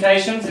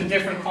limitations in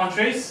different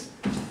countries.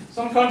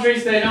 Some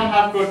countries, they don't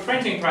have good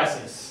printing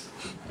presses.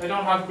 They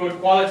don't have good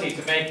quality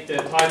to make the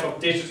type of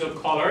digital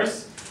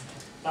colors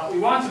that we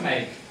want to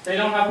make. They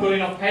don't have good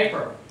enough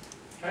paper.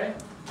 Okay?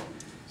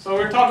 So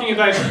we're talking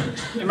about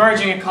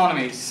emerging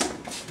economies.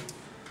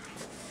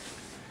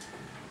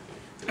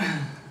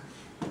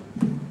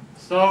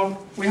 So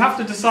we have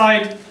to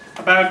decide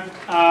about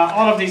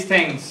all of these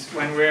things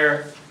when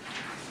we're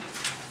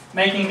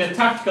making the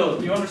tactical.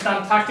 Do you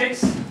understand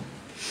tactics?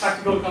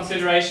 Tactical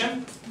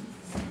consideration.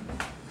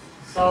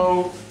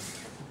 So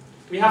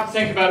we have to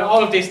think about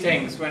all of these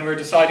things when we're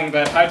deciding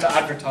about how to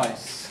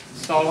advertise.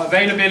 So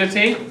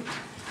availability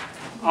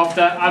of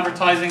the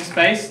advertising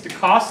space, the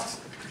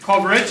cost, the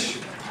coverage,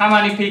 how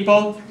many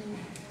people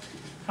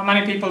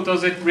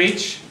does it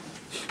reach?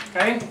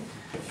 Okay.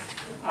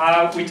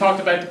 We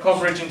talked about the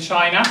coverage in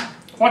China.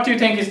 What do you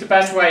think is the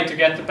best way to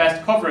get the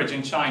best coverage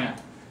in China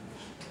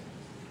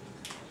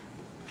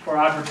for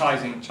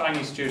advertising,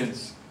 Chinese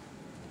students?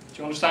 Do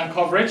you understand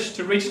coverage?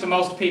 To reach the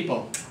most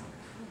people.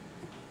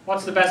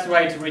 What's the best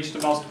way to reach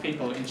the most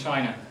people in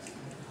China?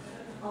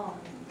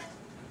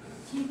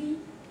 TV,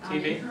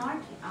 TV.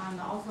 internet,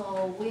 and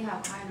also we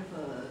have kind of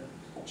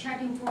a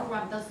chatting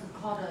program that's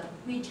called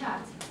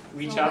WeChat.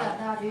 WeChat? So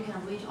that you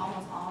can reach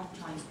almost all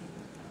Chinese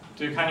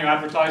people. Can you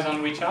advertise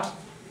on WeChat?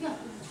 Yeah,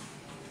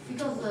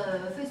 because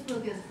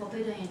Facebook is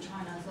forbidden in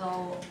China,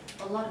 so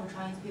a lot of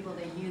Chinese people,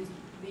 they use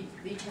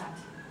WeChat.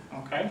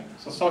 Okay,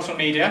 so social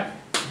media.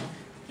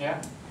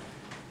 Yeah.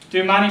 Do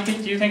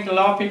you think a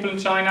lot of people in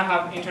China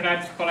have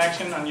internet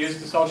connection and use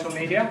the social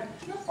media?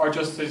 Or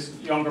just as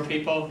younger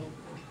people?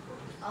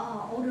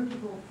 Older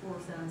people, of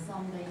course, and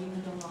some they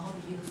even don't know how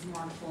to use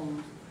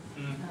smartphones.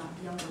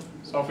 Younger people.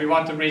 So if we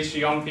want to reach the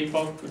young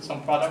people with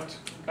some product,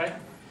 okay?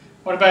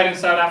 What about in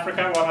South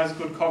Africa? What has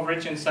good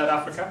coverage in South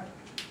Africa?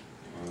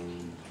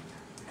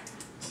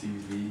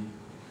 TV.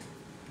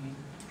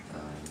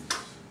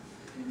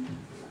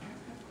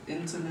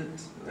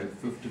 Internet, like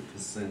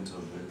 50%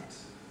 of it.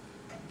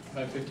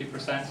 About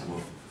 50%.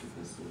 Well,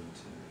 50%.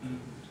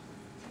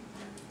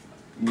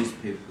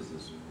 Newspapers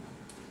as well.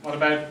 What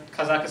about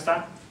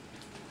Kazakhstan?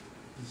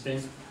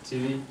 Same.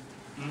 TV.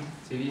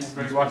 TV.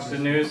 Everybody watch the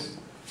news?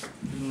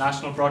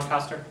 National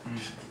broadcaster?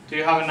 Do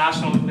you have a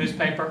national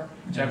newspaper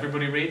which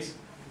everybody reads?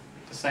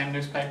 The same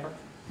newspaper?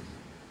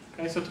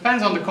 Okay, so it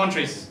depends on the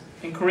countries.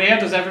 In Korea,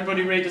 does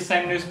everybody read the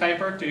same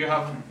newspaper? Do you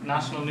have a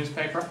national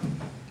newspaper?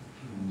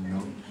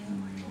 No.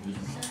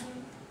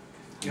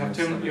 You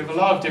have a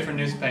lot of different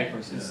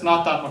newspapers. It's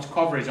not that much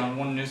coverage on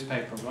one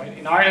newspaper, right?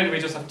 In Ireland, we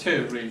just have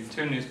two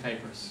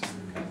newspapers.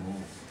 Okay.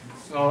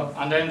 So,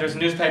 and then there's a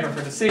newspaper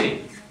for the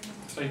city.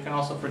 So you can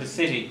also for the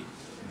city.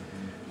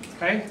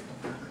 Okay.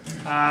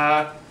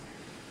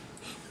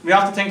 We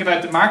have to think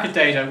about the market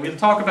data. We'll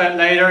talk about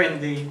later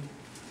in the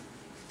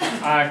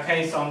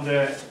case on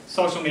the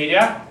social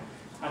media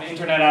and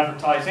internet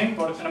advertising,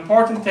 but an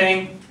important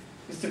thing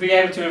is to be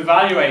able to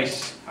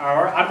evaluate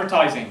our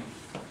advertising.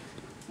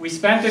 We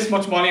spent this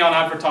much money on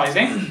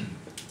advertising.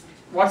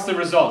 What's the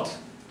result?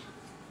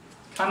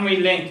 Can we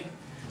link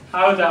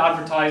how the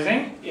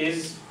advertising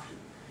is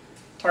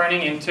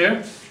turning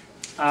into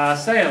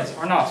sales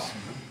or not?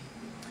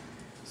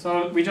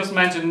 So we just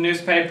mentioned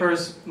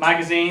newspapers,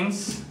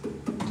 magazines.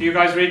 Do you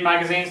guys read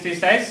magazines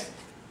these days?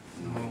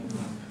 No.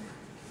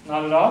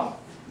 Not at all?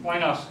 Why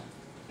not?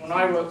 When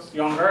I was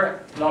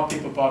younger, a lot of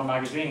people bought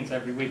magazines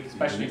every week,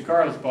 especially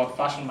girls bought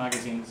fashion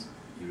magazines.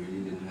 You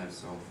really didn't have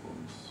cell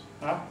phones.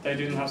 No, they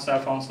didn't have cell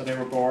phones, so they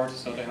were bored,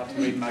 so they had to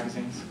read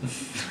magazines.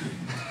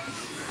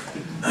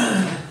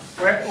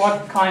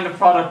 What kind of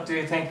product do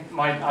you think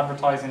might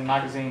advertise in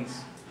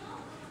magazines?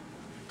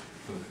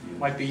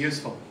 Might be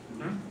useful.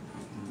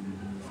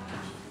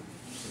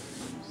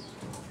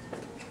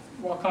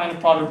 What kind of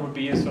product would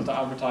be useful to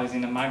advertise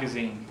in a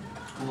magazine?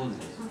 Clothes.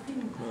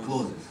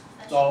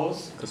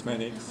 Clothes,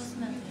 Cosmetics.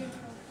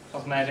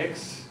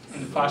 cosmetics,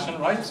 in fashion,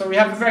 right? So we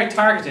have very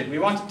targeted. We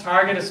want to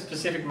target a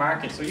specific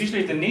market. So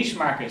usually the niche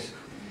market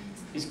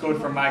is good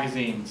for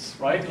magazines,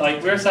 right?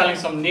 Like we're selling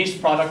some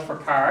niche product for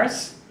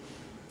cars,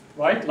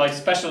 right? Like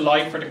special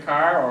light for the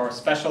car or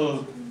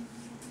special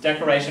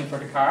decoration for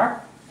the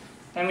car.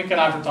 Then we can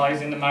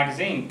advertise in the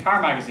magazine,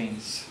 car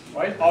magazines,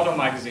 right? Auto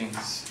magazines.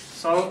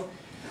 So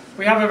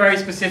we have a very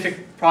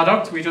specific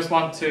product. We just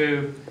want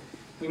to,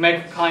 we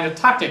make a kind of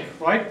tactic,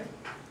 right?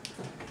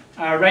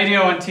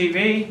 Radio and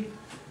TV,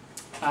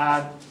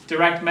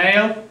 direct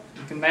mail,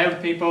 you can mail to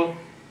people.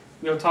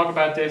 We'll talk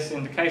about this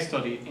in the case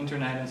study,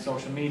 internet and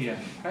social media,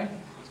 okay?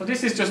 So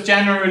this is just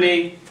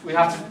generally, we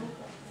have to,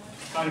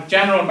 kind of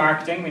general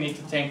marketing, we need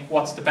to think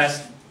what's the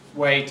best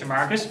way to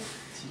market.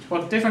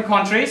 But different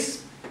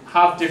countries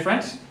have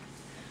different,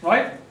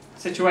 right,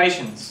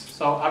 situations.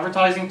 So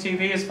advertising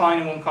TV is fine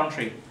in one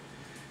country.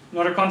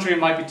 Another country it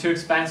might be too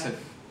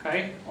expensive,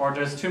 okay? Or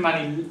there's too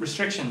many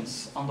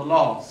restrictions on the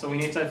law, so we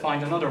need to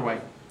find another way.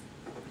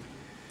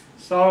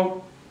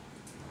 So,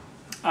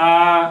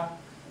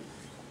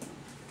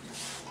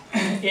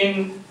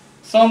 in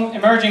some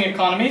emerging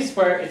economies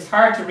where it's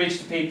hard to reach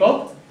the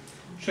people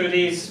through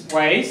these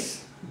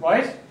ways,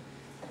 right?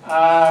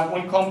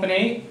 One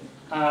company,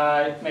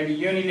 maybe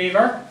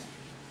Unilever,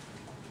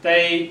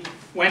 they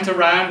went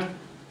around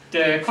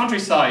the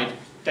countryside.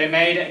 They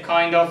made a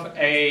kind of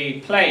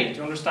a play. Do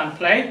you understand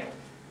play?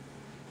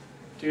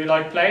 Do you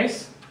like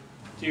plays?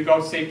 Do you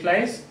go see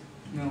plays?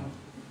 No.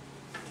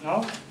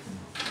 No?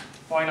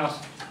 Why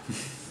not?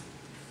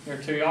 You're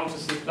too young to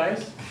see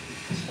plays?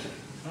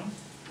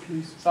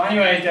 No? So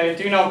anyway,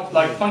 do you know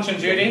like Punch and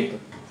Judy?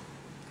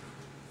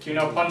 Do you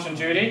know Punch and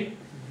Judy?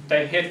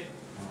 They hit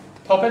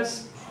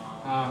puppets.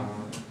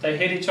 They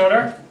hit each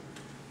other.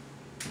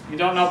 You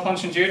don't know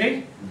Punch and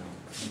Judy?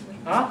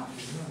 Huh?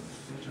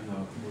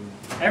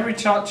 Every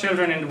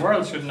children in the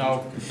world should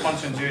know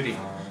Punch and Judy.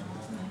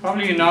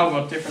 Probably you know,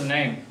 but different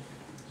name.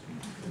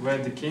 Where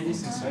the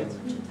candies inside?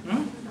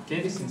 Hmm?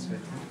 Candies inside.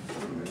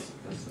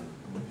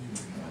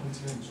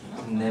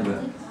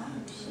 Never.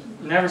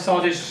 Never saw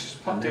this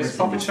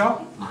puppet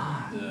show?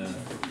 Yeah.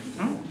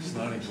 Hmm? It's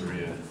not in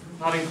Korea.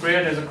 Not in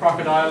Korea, there's a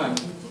crocodile and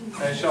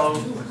they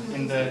show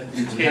in the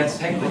kids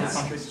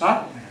countries.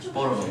 Huh?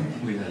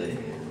 We had it.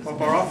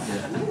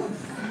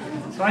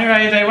 So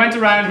anyway, they went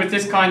around with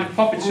this kind of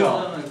puppet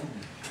show.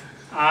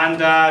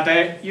 And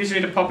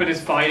usually the puppet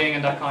is fighting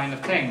and that kind of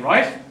thing,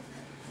 right?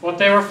 But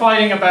they were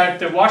fighting about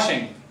the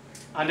washing.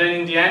 And then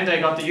in the end they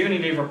got the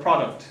Unilever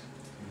product.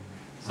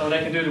 So they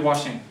can do the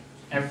washing.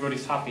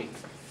 Everybody's happy,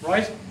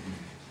 right?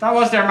 That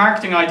was their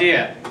marketing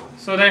idea.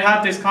 So they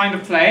had this kind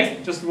of play,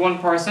 just one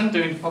person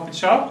doing the puppet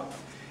show.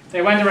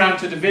 They went around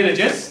to the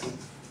villages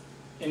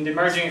in the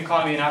emerging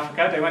economy in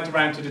Africa. They went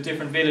around to the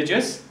different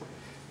villages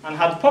and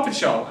had the puppet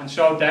show and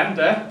showed them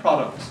the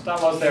product. That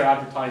was their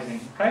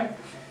advertising, okay?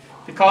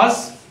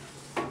 Because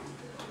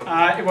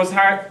it was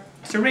hard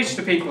to reach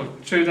the people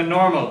through the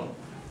normal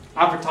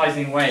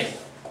advertising way.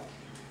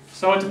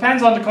 So it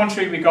depends on the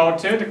country we go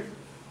to.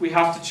 We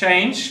have to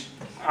change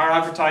our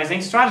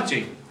advertising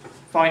strategy.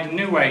 Find a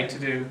new way to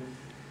do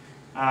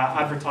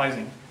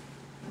advertising.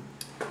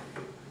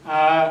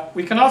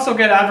 We can also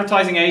get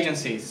advertising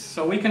agencies.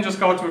 So we can just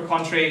go to a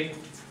country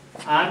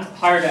and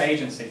hire the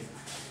agency.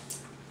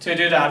 to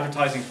do the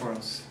advertising for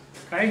us.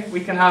 Okay, we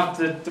can have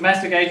the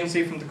domestic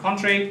agency from the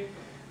country,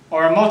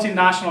 or a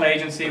multinational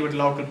agency with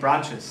local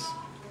branches.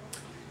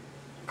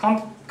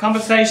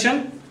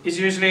 Compensation is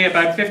usually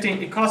about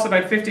 15. It costs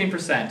about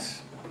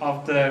 15%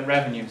 of the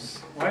revenues,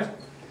 right?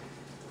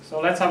 So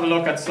let's have a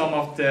look at some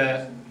of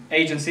the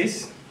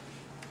agencies,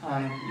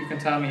 and you can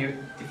tell me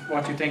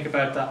what you think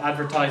about the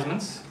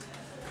advertisements.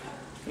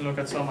 You can look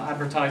at some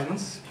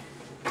advertisements.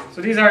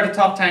 So these are the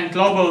top 10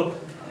 global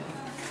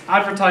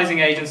advertising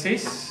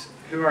agencies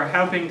who are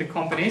helping the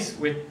companies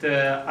with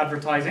the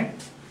advertising.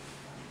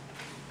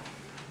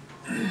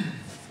 Let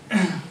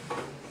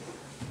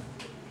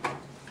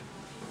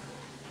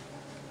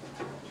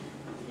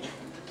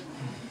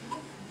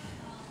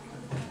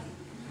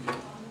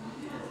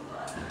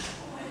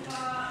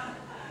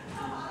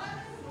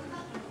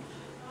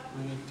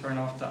me turn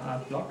off the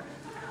ad block.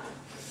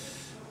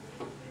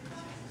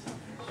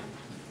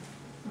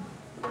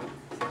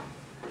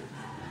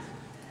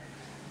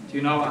 Do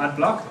you know ad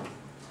block?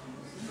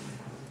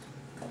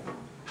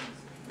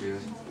 Yeah.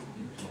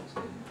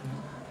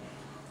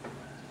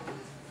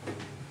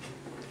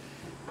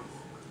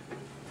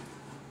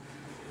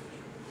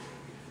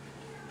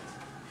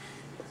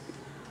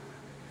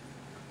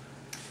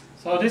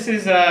 So this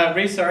is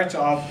research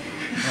of...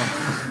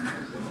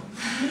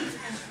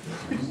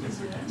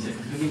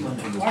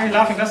 Why are you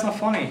laughing? That's not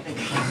funny.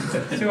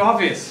 Too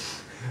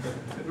obvious.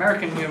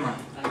 American humor.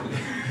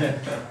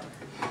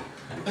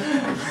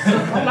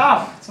 Don't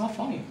laugh. It's not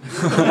funny.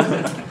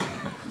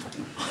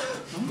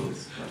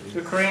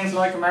 Do Koreans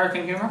like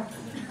American humor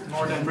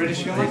more than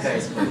British humor? That guy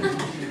is funny.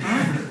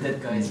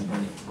 That guy is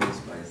funny. I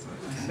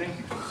see.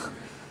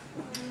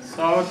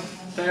 So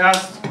they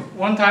asked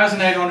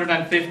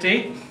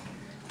 1,850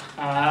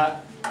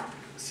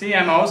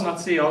 CMOs, not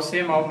CEOs,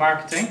 CMO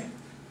marketing,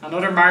 and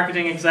other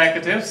marketing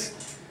executives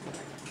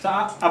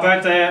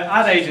about the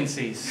ad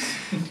agencies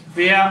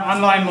via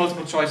online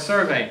multiple choice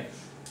survey.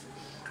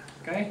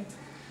 Okay,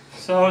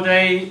 so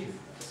they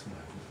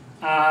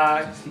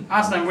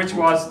asked them which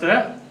was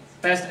the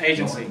best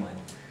agency.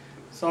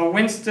 So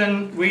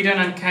Winston, Whedon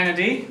and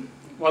Kennedy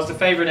was the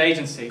favorite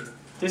agency.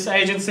 This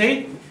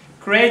agency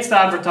creates the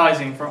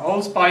advertising for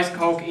Old Spice,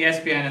 Coke,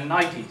 ESPN and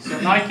Nike. So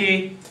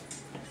Nike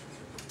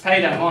pay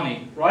them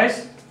money, right?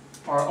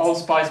 Or Old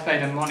Spice pay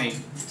them money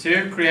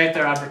to create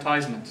their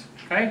advertisement.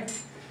 Okay?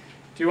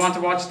 Do you want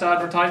to watch the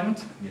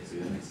advertisement? Yes, of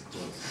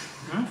course.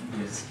 Hmm?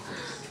 Yes, of course.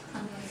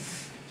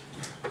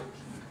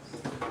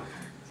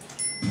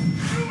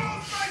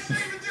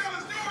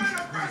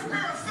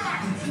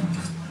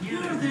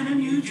 Newer than a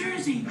New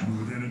Jersey.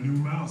 Newer than a new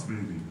mouse,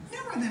 baby.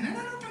 Newer than an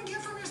open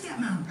gift from your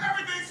stepmom.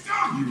 Everything's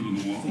stuck! Newer than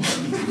the Waffle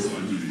House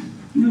baby.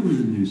 Newer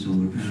than new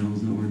solar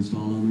panels that were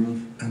installed on the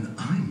roof. And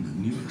I'm the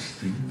newest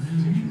thing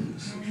there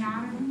is.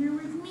 Not when you're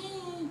with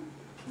me.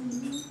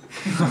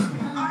 I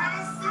have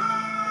a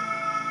son!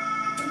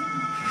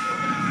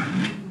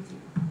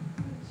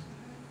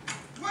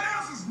 What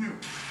else is new?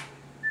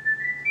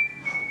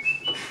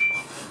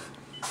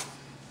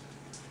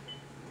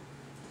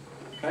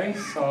 Okay,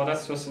 so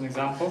that's just an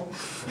example.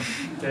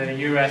 The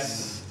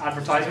US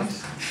advertisement.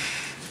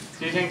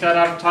 Do you think that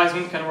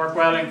advertisement can work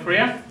well in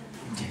Korea?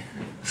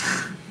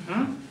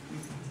 Hmm?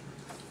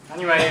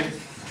 Anyway,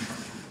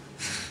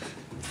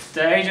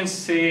 the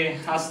agency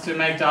has to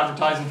make the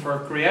advertisement for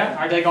Korea.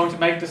 Are they going to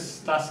make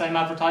that same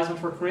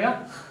advertisement for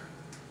Korea?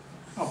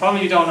 Oh,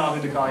 probably you don't know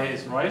who the guy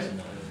is, right?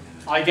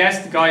 I guess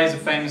the guy is a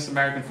famous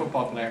American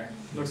football player.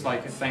 Looks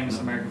like a famous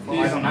American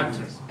football. I don't know.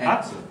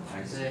 Actor.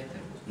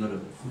 Not a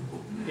football.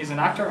 He's an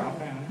actor?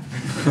 Okay.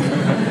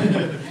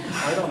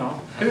 I don't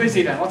know. Who is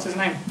he then? What's his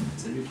name?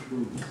 Terry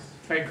Crews.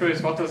 Terry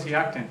Crews. What does he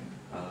act in?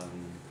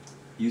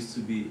 Used to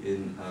be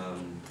in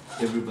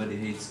Everybody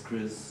Hates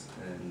Chris,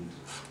 and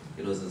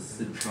it was a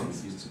sitcom.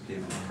 He used to play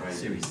with Friday.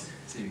 Series.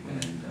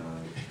 And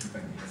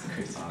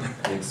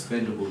The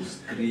Expendables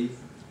 3.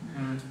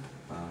 Mm.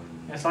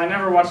 Yes, I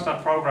never watched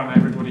that program,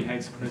 Everybody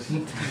Hates Chris.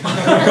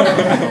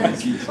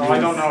 So I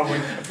don't know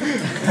which.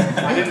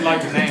 I didn't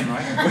like the name,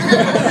 right?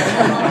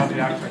 I don't know the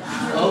actor.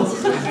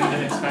 He's in The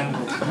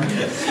Expendables.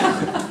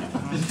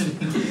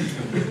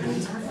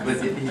 But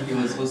he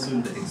was also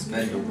in The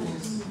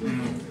Expendables.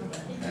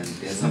 And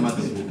there's some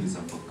other movies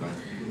I forgot.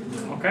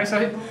 Okay,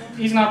 so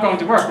he's not going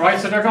to work, right?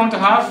 So they're going to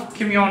have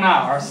Kim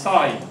Yo-na or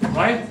Psy,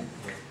 right?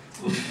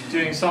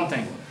 Doing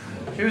something.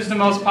 Who's the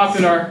most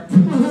popular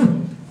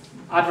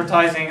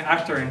advertising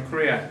actor in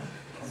Korea?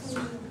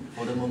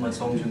 For the moment,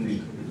 Song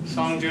Joong-ki.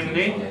 Song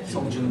Joong-ki?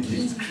 Song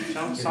Joong-ki.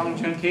 Song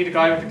Joong-ki, the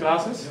guy with the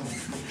glasses?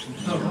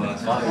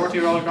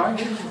 40-year-old guy?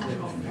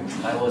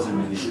 I was in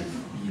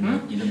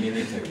the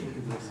military.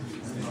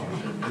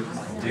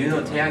 Do you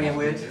know 태양의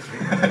후예?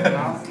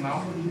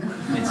 No.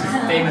 It's a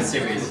famous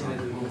series.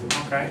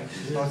 Okay,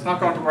 so it's not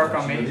going to work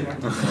on me.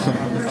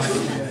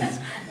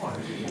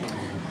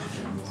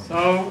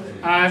 So,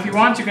 if you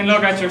want, you can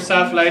look at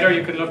yourself later.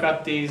 You can look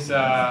at these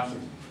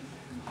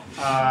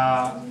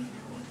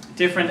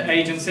different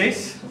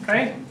agencies,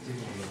 okay?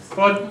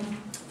 But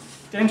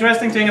the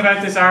interesting thing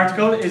about this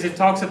article is it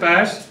talks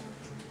about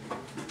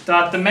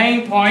that the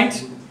main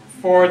point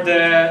for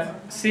the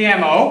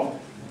CMO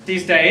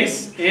these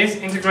days is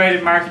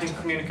integrated marketing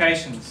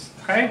communications.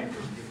 Okay?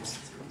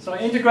 So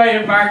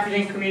integrated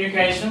marketing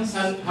communications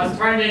has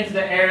turned into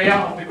the area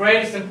of the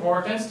greatest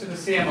importance to the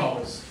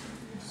CMOs.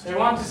 They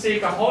want to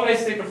seek a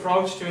holistic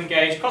approach to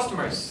engage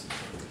customers.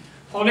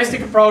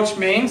 Holistic approach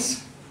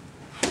means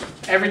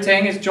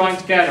everything is joined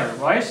together,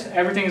 right?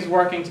 Everything is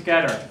working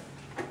together.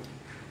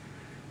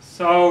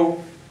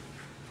 So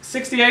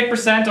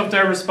 68% of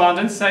their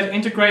respondents said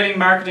integrating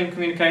marketing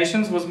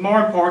communications was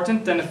more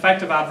important than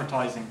effective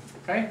advertising.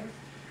 Okay?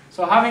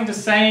 So having the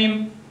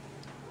same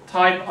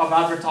type of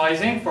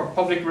advertising for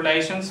public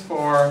relations,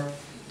 for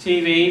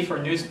TV, for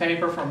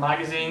newspaper, for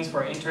magazines,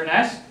 for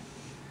internet,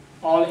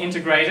 all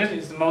integrated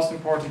is the most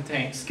important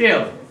thing.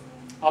 Skill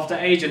of the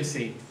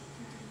agency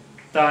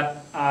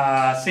that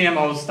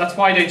CMOs, that's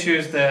why they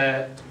choose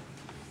the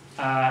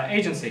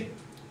agency.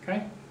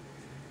 Okay?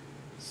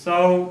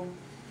 So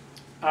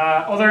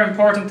other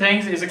important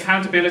things is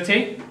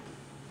accountability.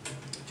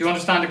 Do you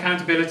understand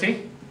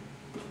accountability?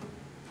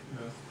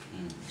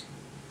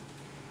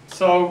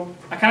 So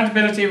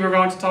accountability we're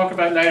going to talk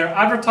about later.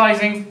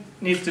 Advertising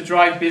needs to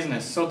drive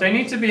business. So they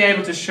need to be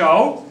able to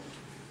show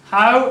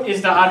how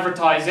is the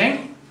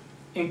advertising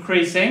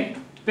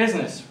increasing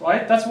business,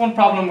 right? That's one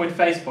problem with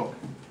Facebook.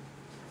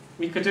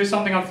 We could do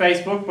something on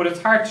Facebook, but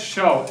it's hard to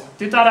show.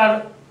 Did that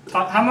have,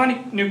 how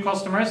many new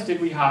customers did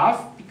we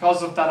have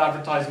because of that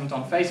advertisement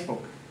on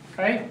Facebook?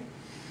 Okay.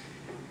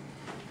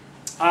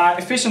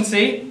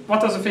 Efficiency. What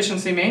does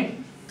efficiency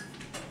mean?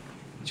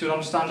 You should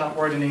understand that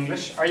word in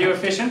English. Are you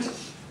efficient?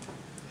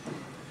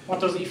 What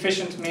does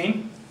efficient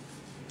mean?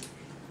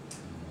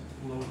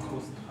 Low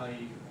cost, high.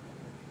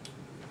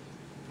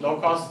 Low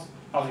cost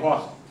of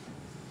what?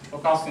 Low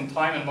cost in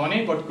time and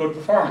money, but good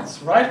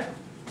performance, right?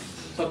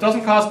 So it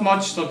doesn't cost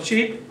much, so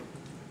cheap,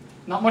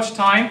 not much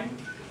time,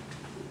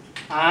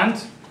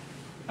 and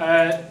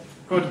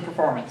good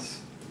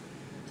performance.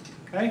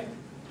 Okay?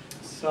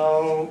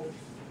 So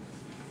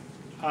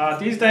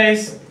these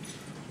days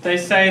they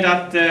say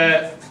that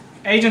the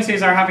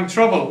agencies are having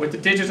trouble with the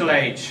digital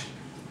age.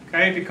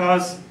 Okay,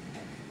 because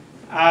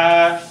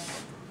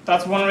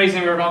that's one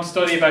reason we're going to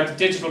study about the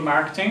digital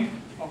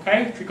marketing.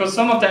 Okay, because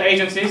some of the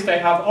agencies, they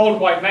have old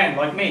white men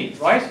like me,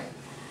 right?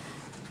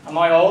 Am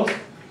I old?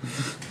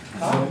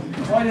 Huh?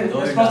 Why did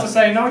you're supposed to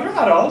say no? You're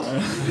not old.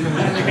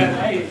 And you get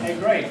a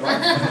grade,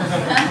 right?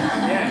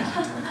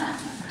 Yeah.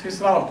 Too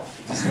slow.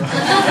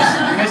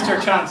 You missed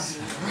your chance.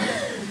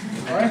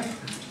 All right.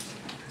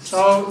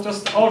 So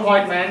just old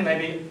white men,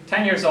 maybe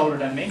 10 years older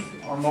than me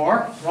or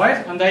more,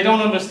 right? And they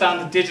don't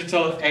understand the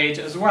digital age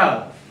as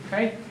well.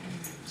 Okay.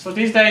 So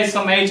these days,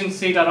 some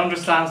agency that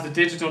understands the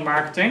digital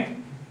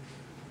marketing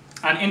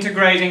and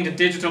integrating the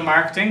digital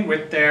marketing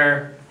with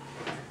their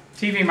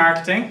TV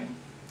marketing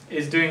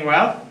is doing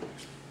well,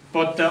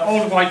 but the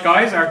old white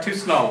guys are too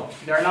slow.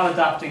 They're not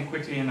adapting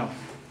quickly enough,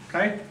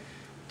 okay,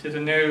 to the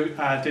new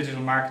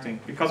digital marketing,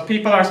 because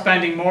people are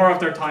spending more of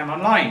their time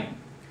online.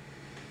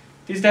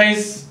 These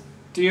days,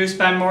 do you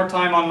spend more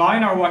time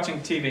online or watching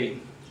TV?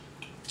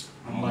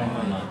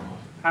 Online.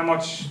 How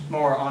much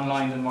more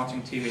online than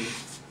watching TV?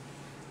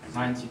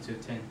 90 to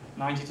 10.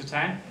 90 to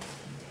 10?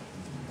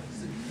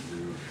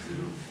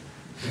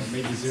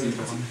 Maybe 0 to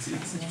 1.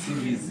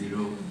 TV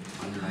 0,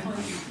 online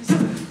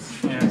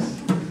 100%. Yes.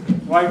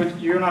 Why would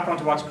you're not going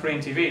to watch Korean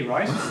TV,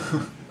 right?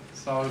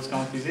 So it's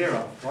going to be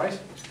 0, right?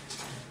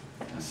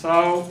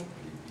 So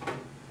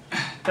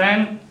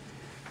then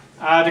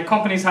the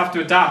companies have to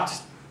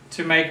adapt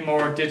to make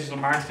more digital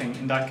marketing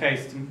in that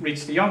case to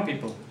reach the young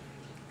people.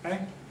 Okay.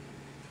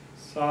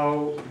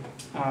 So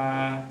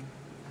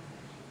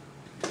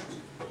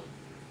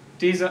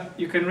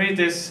you can read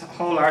this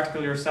whole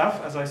article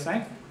yourself, as I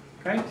say.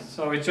 Okay,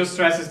 so it just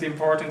stresses the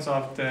importance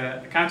of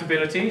the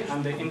accountability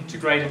and the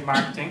integrated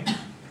marketing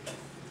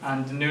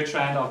and the new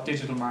trend of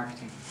digital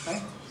marketing.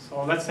 Okay,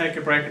 so let's take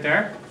a break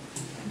there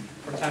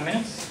for 10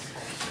 minutes.